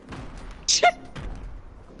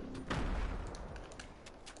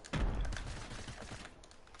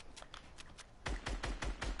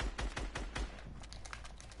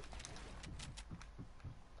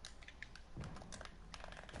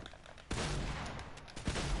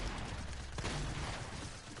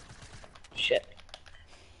 Shit.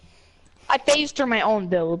 I phased through my own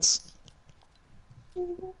builds.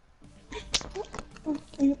 You're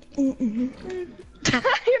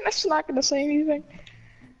just not gonna say anything.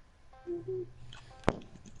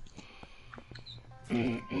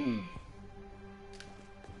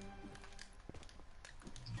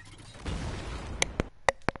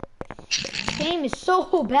 Game is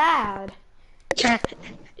so bad.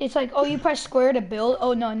 It's like, oh, you press square to build.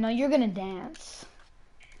 Oh no, you're gonna dance.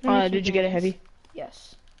 Did you get a heavy?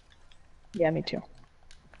 Yes. Yeah, me too.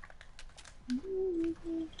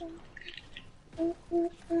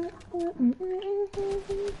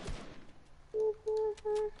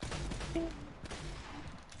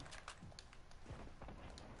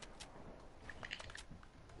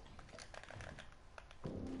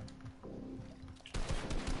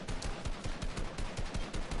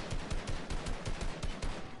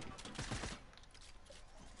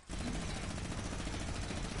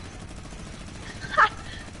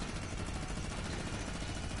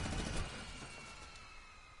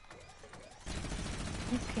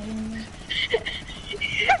 Okay.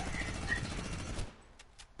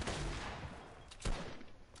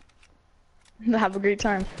 Have a great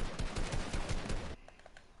time.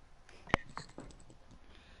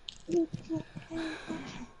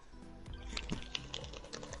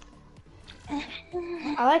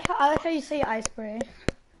 I like how you say ice spray.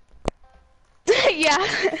 Yeah.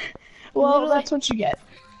 Well, Literally- that's what you get.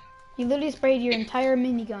 You literally sprayed your entire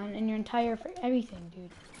minigun and your entire everything,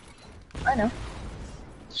 dude. I know.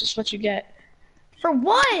 It's just what you get. For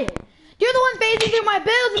what? You're the one phasing through my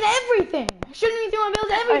builds and everything. Shouldn't be through my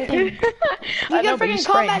builds and everything. You I know, get but you freaking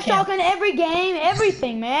spray in combat camp. shotgun every game,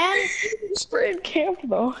 everything, man. You spray in camp,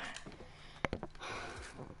 though.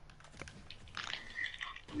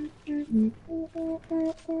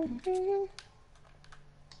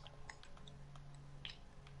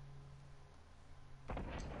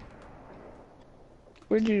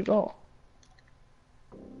 Where'd you go?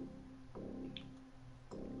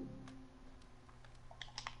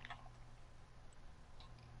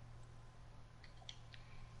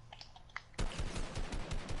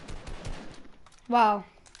 Wow.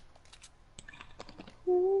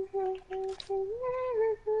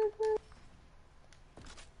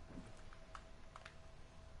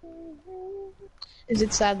 Is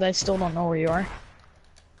it sad that I still don't know where you are?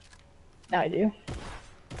 Now I do.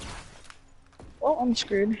 Well, I'm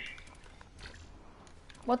screwed.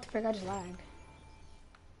 What the frick? I just lagged.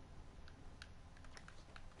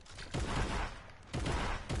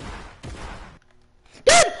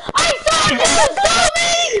 Dude, I saw you so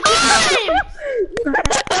many times!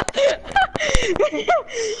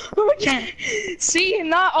 Okay. See,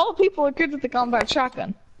 not all people are good with the combat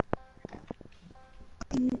shotgun.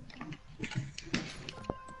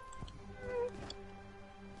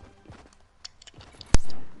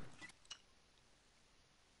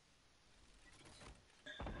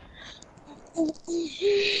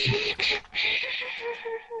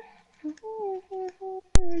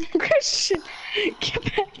 Christian, get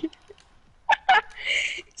back here.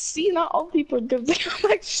 See, not all people are good with the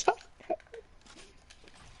combat shotgun.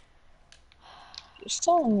 Just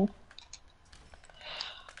telling you.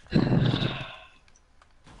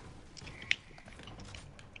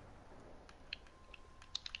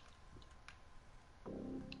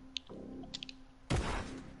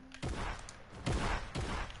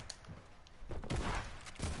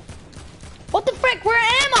 frick? Where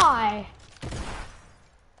am I?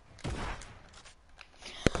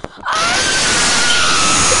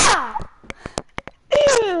 Ah!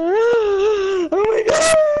 Oh my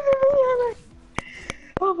god!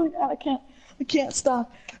 Oh my god! I can't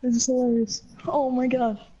stop. This is hilarious. Oh my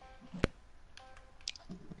god.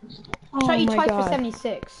 Oh Shot you my twice for god.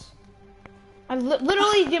 76. I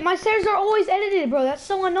literally, my stairs are always edited, bro. That's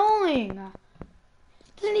so annoying.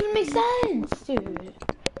 Doesn't even make sense, dude.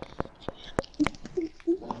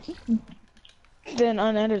 Then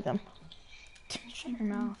unedit them. Shut your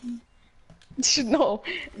mouth. No.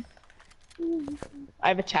 I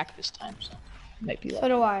have attack this time, so might be So like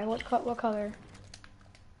do I. What color?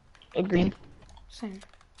 a green. Same.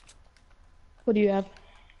 What do you have?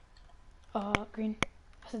 Green.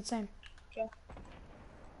 I said same. Okay.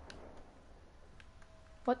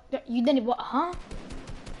 What? You didn't, what, huh?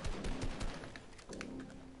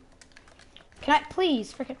 Can I,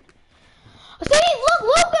 please, frickin'. I'm saying, look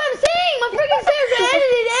what I'm saying! My freaking stairs are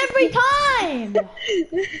edited every time!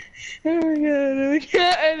 Oh my god,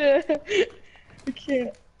 I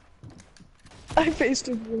can't. I faced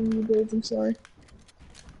a blue birds, I'm sorry.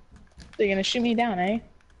 They're gonna shoot me down, eh?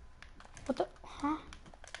 What the, huh?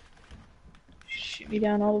 Shoot me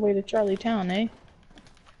down all the way to Charlie Town, eh?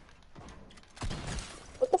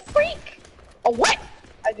 What the freak? Oh, what?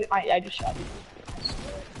 I just shot you.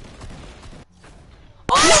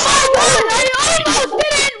 Oh my god, I almost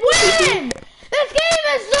didn't win! This game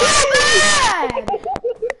is so bad!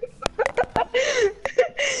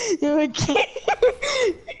 No, I can't.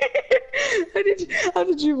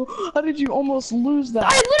 How did you almost lose that?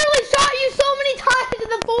 I literally shot you so many times in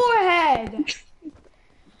the forehead!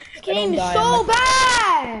 This game is so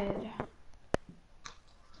bad!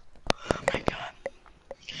 Oh my god.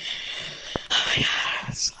 Oh my god,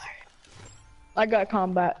 I'm sorry. I got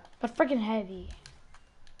combat. But freaking heavy.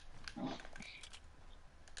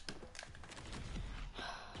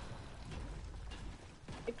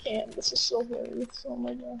 I can't. This is so hilarious. Oh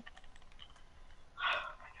my god.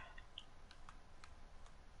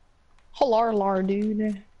 Halar,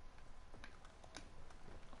 dude.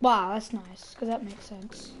 Wow, that's nice, because that makes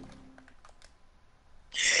sense.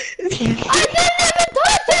 I didn't even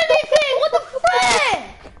touch anything! What the frick?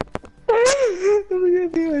 I'm gonna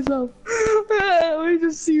beat myself. Let me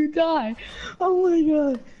just see you die. Oh my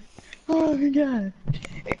god. Oh my god.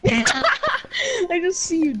 I just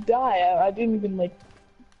see you die. I didn't even like.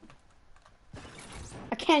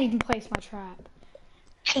 I can't even place my trap.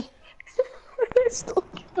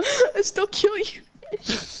 I still kill you.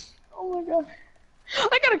 Oh my god.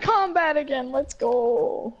 I gotta combat again. Let's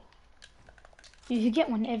go. You get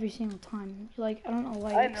one every single time. You're like, I don't know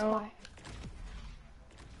why. I know.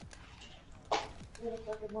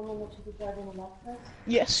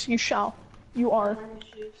 Yes, you shall. You are.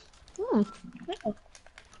 Hmm. Yeah.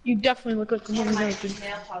 You definitely look like a woman. Nail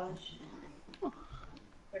polish.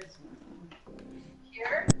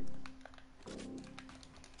 Here?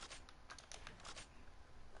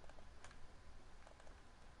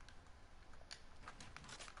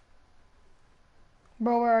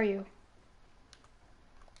 Bro, where are you?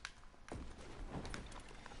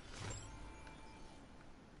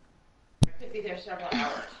 I could be there several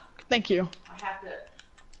hours. Thank you. I have to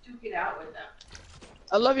duke it out with them.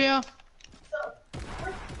 I love you. So,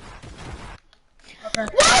 Why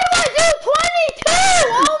do I do 22?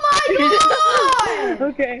 Oh my god!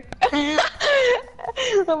 Okay.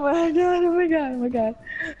 Oh my god, oh my god, oh my god.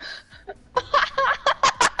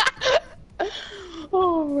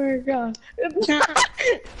 Oh my god.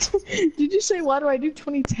 Did you say why do I do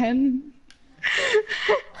 2010?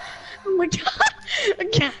 Oh my god. I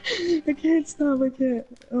can't stop, I can't.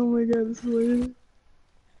 Oh my god, this is hilarious.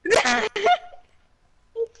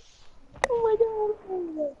 Oh my god, oh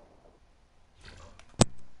my god.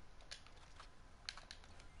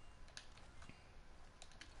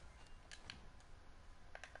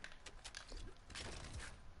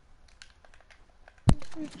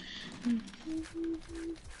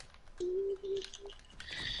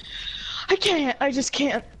 I can't. I just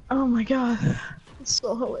can't. Oh my god. It's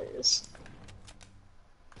so hilarious.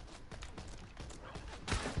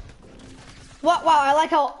 Wow, I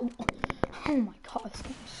like how... Oh my god, this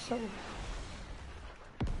game is so...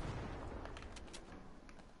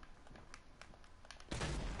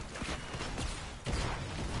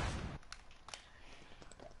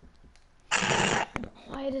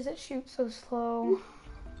 Why does it shoot so slow?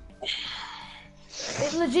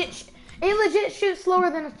 It legit shoots slower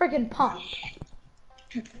than a freaking pump.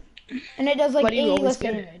 And it does like Why do you 80 always less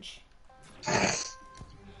get it? damage.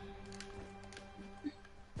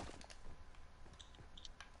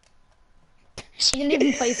 You didn't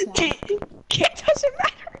even place one. It doesn't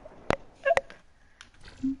matter.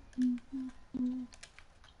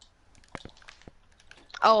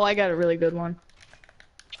 Oh, I got a really good one.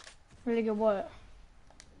 Really good what?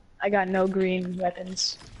 I got no green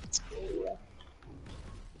weapons.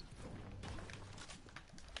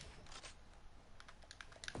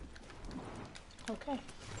 Okay.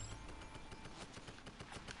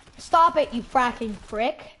 Stop it, you fracking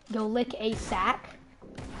frick. Go lick a sack.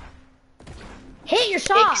 Hit your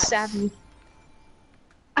shots! Savvy.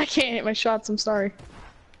 I can't hit my shots, I'm sorry.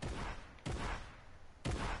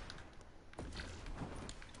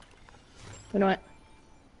 You know what?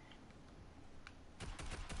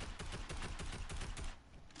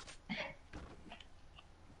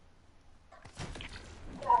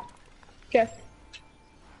 Okay.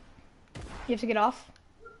 You have to get off?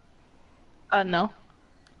 No.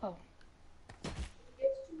 Oh.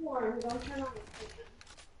 It's too warm. Don't turn on the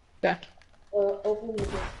fan. Okay. Open the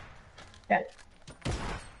door. Okay.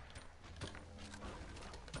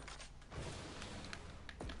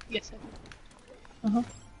 Yes. Uh-huh.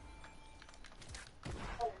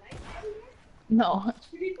 Oh, nice in here. No.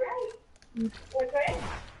 Pretty great. Okay.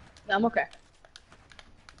 I'm okay.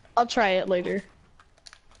 I'll try it later.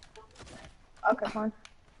 Okay, fine.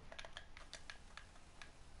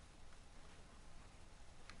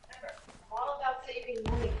 Remember, I'm all about saving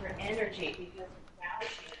money for energy because of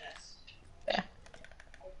flashiness. Yeah.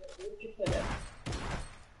 Okay, where'd you put it?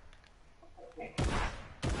 Okay.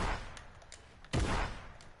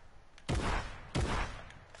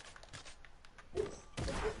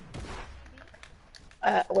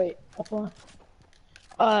 Wait. Hold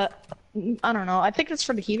on. I don't know. I think it's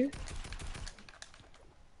for the heater.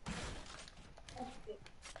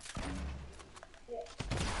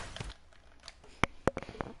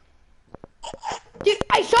 Dude,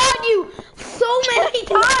 I shot you so many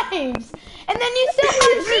times! And then you still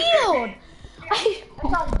had a shield!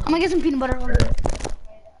 I'm gonna get some peanut butter on it.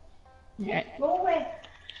 Yeah. Go away.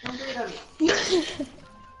 Don't do it on me.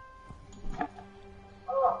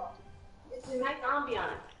 Oh, it's a nice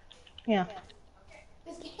ambiance. Yeah.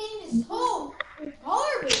 This game is so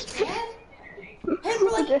garbage, man! Hey,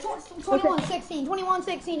 for like 21-16,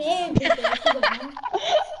 21-16, everything.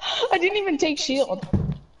 I didn't even take shield.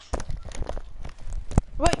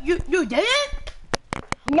 Wait, you didn't?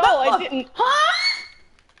 No, I didn't. Huh?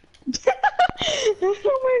 Oh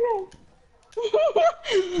my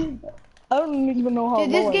god. I don't even know how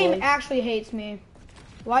Dude, this low I game was. actually hates me.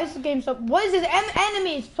 Why is this game so... What is this?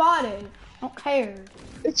 Enemy spotted. I don't care.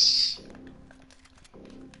 It's...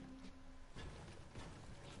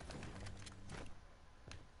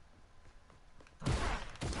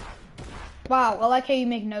 Wow, I like how you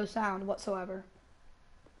make no sound whatsoever.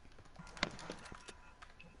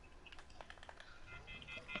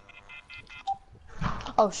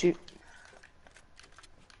 Oh shoot.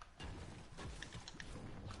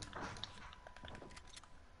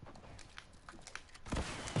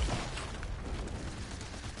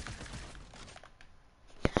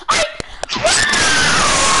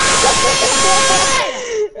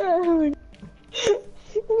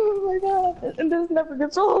 Oh my god, and this never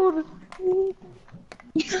gets old. Oh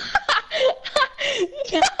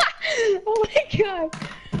my god.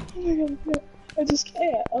 Oh my god. I just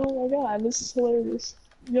can't. Oh my god, this is hilarious.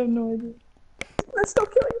 You have no idea. Let's still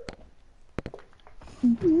kill you.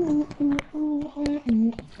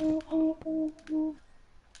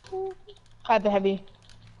 Hi, the heavy.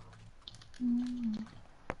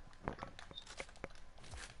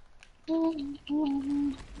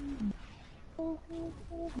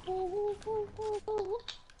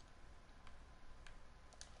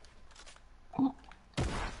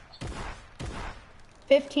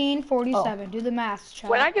 $15.47. Do the math, chat.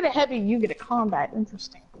 When I get a heavy, you get a combat.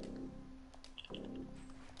 Interesting.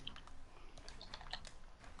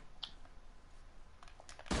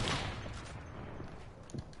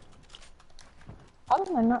 How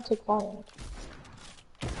did I not take fire?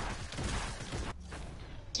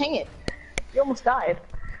 Dang it. You almost died.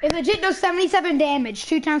 It legit does 77 damage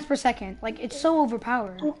 2 times per second. Like, it's so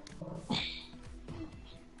overpowered.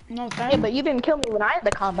 No Yeah, offense. but you didn't kill me when I had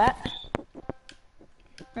the combat.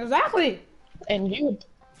 Exactly. And you,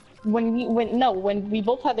 when we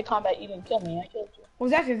both had the combat, you didn't kill me. I killed you. Well,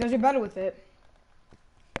 exactly, because you're better with it.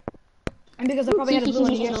 And because I probably had a blue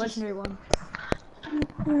one, you get a legendary one.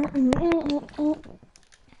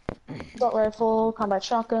 Assault rifle, combat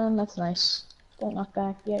shotgun. That's nice. Don't knock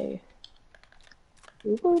back. Yay.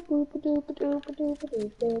 We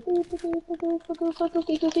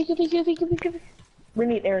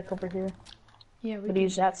need Eric over here. Yeah, we But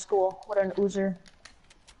he's at school. What an oozer.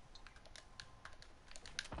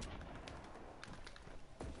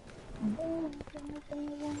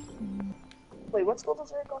 Wait, what school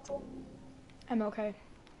does Eric go to? I'm okay.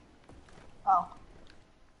 Oh.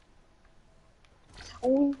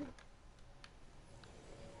 Oh.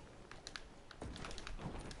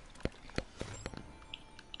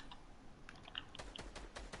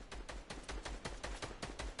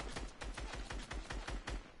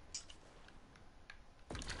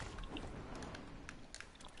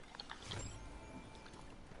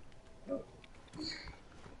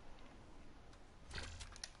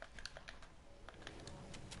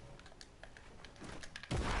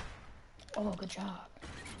 Oh, good job.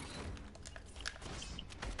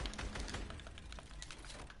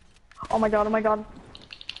 Oh my god, oh my god.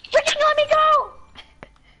 Freaking let me go!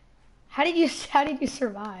 How did you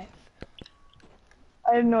survive?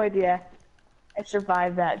 I have no idea. I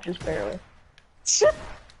survived that just barely.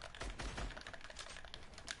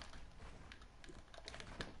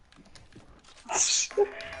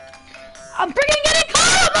 I'm freaking getting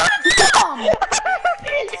caught! I'm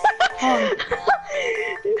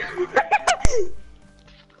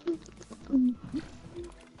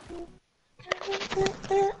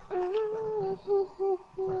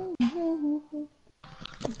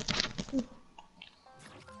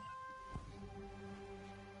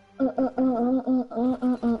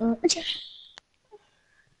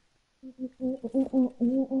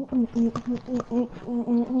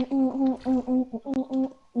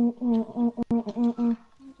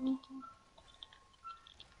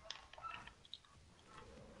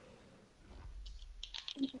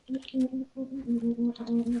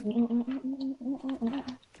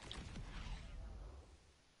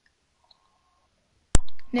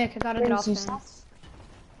Nick, I gotta get off Crazy then. sauce.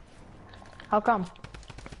 How come?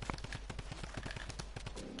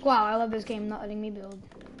 Wow, I love this game not letting me build.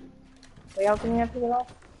 Wait, how come you have to get off?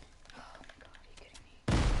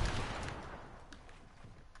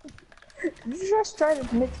 Did you just try to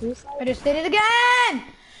commit suicide? I just did it again!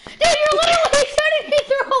 Dude, you're literally shooting me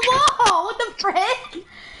through a wall! What the frick?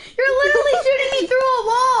 You're literally shooting me through a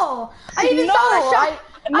wall! I even saw the shot!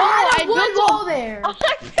 I had a wood wall there! I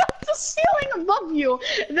built a ceiling above you,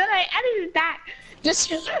 and then I edited that.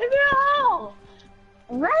 Just no!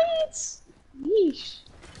 Right? Yeesh.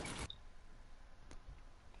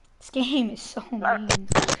 This game is so mean. I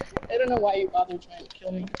don't know why you bothered trying to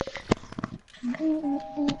kill me.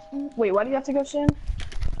 Wait, why do you have to go soon?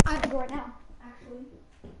 I have to go right now, actually.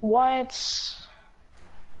 What?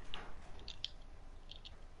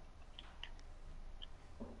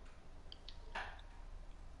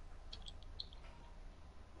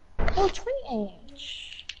 Oh,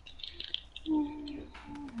 20-inch.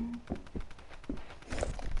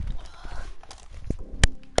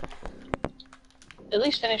 At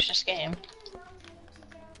least finish this game.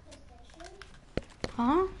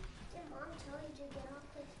 Huh? Did Mom tell you to get off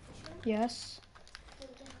PlayStation? Yes. Then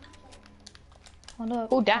get off it. Hold up.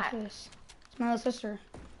 Who dat? What's this? It's my little sister.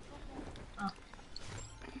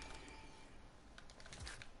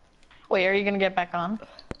 Wait, are you gonna get back on?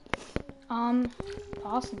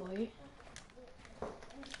 Possibly.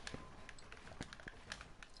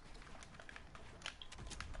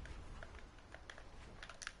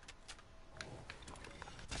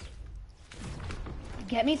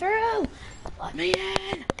 Get me through! Let me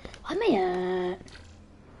in! Let me in!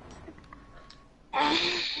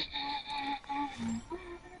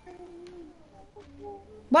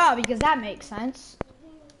 Wow, because that makes sense.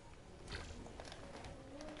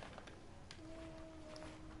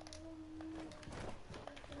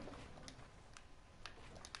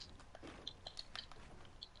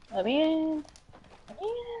 Let me in. Let me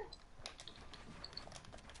in.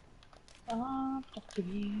 Stop the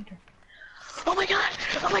computer. Oh my god!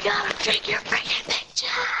 Oh my god! I'm drinking your freaking big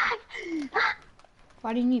jug!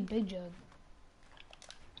 Why do you need big jug?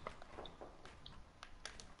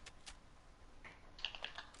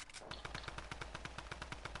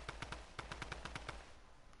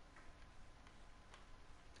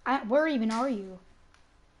 Where even are you?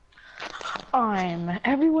 I'm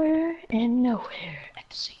everywhere and nowhere at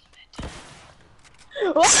the same time.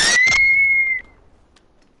 Oh!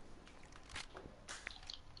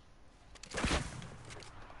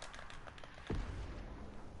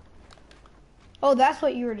 Oh, that's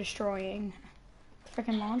what you were destroying. The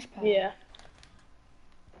freaking launch pad. Yeah.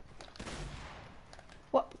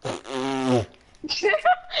 What?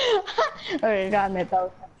 Okay, gotta admit that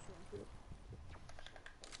was kind of stupid.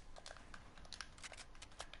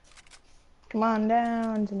 Come on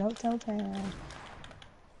down to Hotel Town.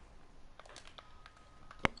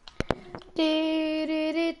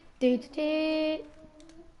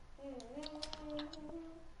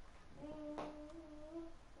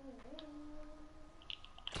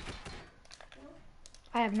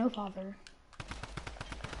 I have no father.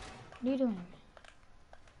 What are you doing?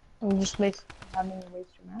 I'm just having me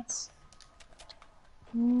waste your mats.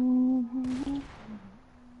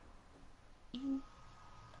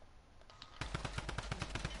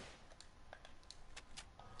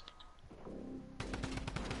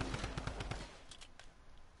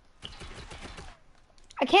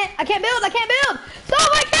 I can't build, Stop,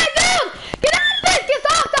 I can't build! Get out of this, get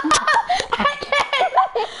off, stop! I can't!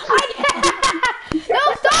 No,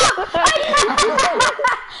 stop!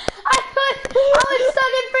 I was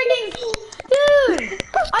stuck in freaking, dude!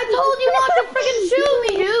 I told you not to freaking shoot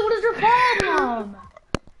me, dude, what is your problem?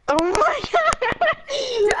 Oh my god!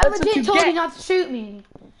 Dude, I legit told you not to shoot me.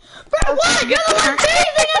 For what? You're the one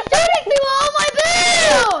chasing and shooting through all my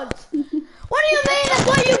builds! What do you mean that's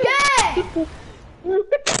what you get?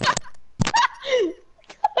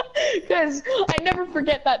 Because I never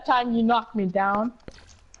forget that time you knocked me down.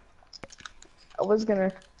 I was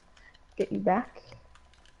gonna get you back.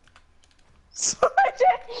 So I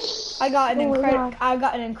did. I got an Oh my God. I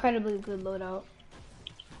got an incredibly good loadout.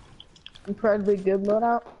 Incredibly good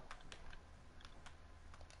loadout.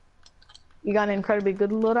 You got an incredibly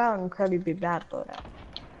good loadout and incredibly bad loadout.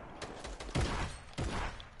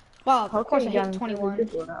 Wow, of course I you got hit an 21.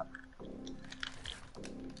 incredibly good loadout.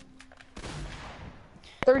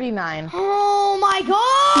 39. Oh my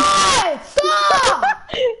god! Stop!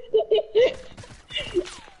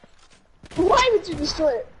 Why would you destroy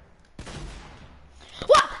it?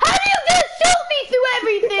 What? How do you just shoot me through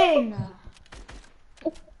everything?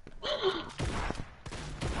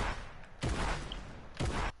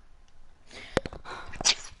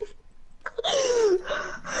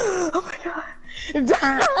 Oh my god.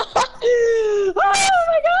 Oh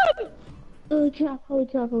my god. Holy crap, holy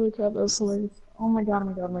crap, holy crap, that was hilarious. Oh my god, oh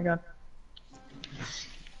my god, oh my god.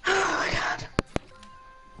 Oh my god.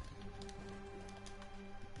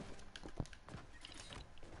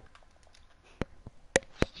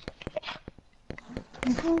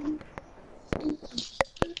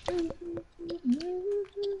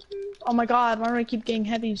 Oh my god, why do I keep getting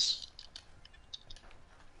heavies?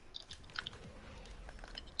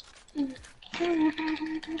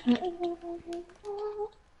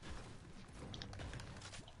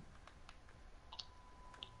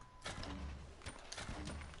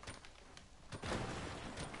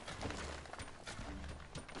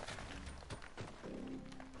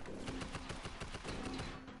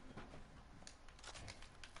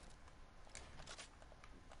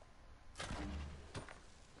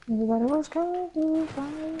 Everybody was trying to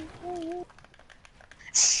find me.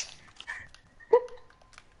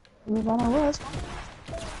 Everybody was.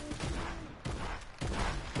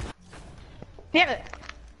 Damn it!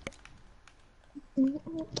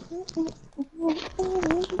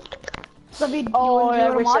 So you Oh, I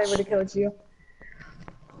wanna wish I watch? would have killed you.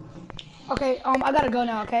 Okay, I gotta go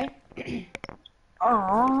now, okay?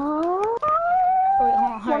 Aww. Wait, hold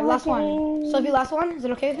on, alright, last one. Sophie, last one? Is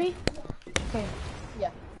it okay with me? Okay.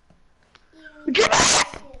 Yeah.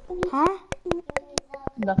 Huh?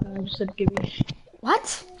 Nothing, I just said give me.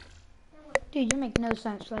 What? Dude, you make no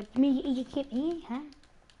sense. Like, you can't eat, huh?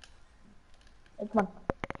 Hey, come on.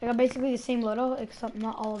 I got basically the same loadout, except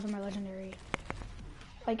not all of them are legendary.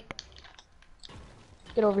 Like,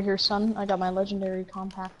 Get over here, son. I got my legendary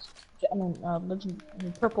compact.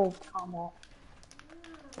 Purple combat.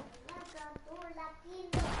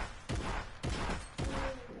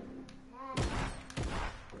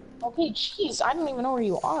 Okay, jeez, I don't even know where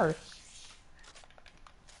you are.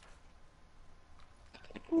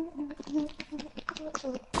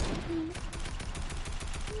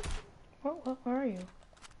 where are you?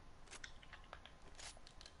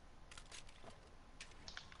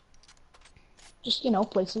 Just, you know,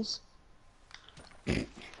 places.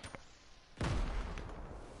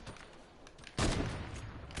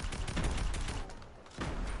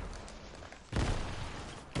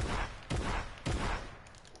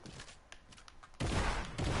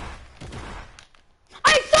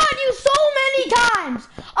 I shot you so many times!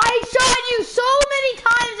 I shot you so many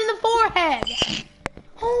times in the forehead!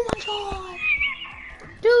 Oh my god!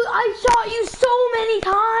 Dude, I shot you so many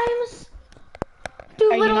times!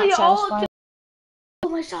 Dude, Are you literally not all satisfied?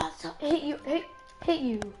 of my shots hit you, hit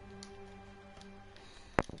you.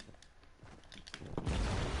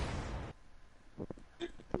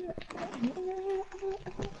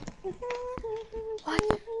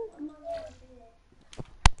 What?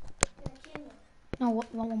 No,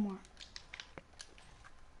 one more.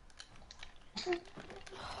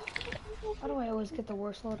 Why do I always get the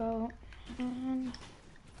worst loadout?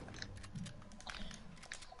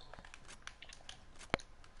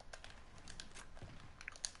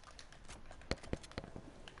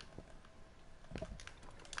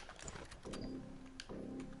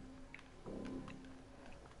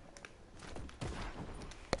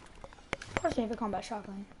 course you have a combat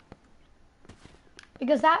shotgun.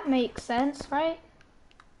 Because that makes sense, right?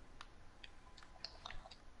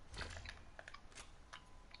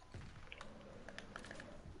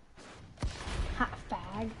 Hot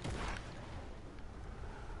fag.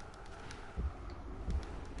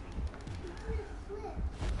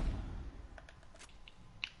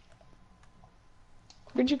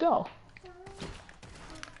 Where'd you go?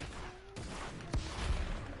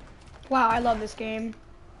 Wow, I love this game.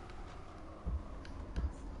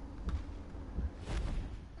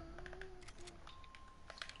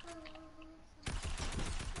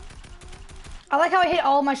 I like how I hit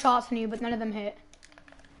all my shots on you, but none of them hit.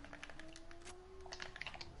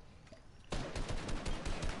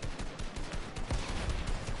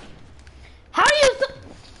 How do you?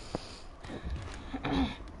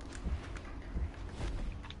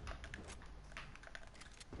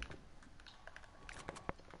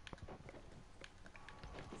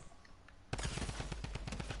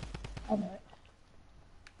 Alright.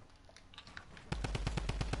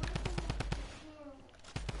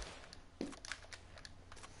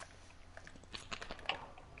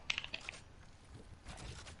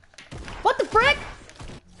 What the frick?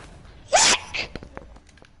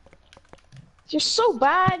 You're so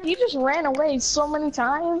bad. You just ran away so many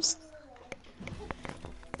times.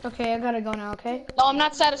 Okay, I gotta go now. Okay. No, I'm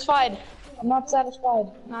not satisfied. I'm not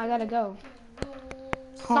satisfied. Now I gotta go.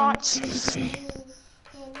 Not.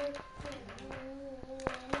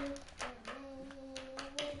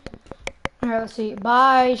 Alright, let's see.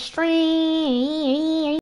 Bye, stream.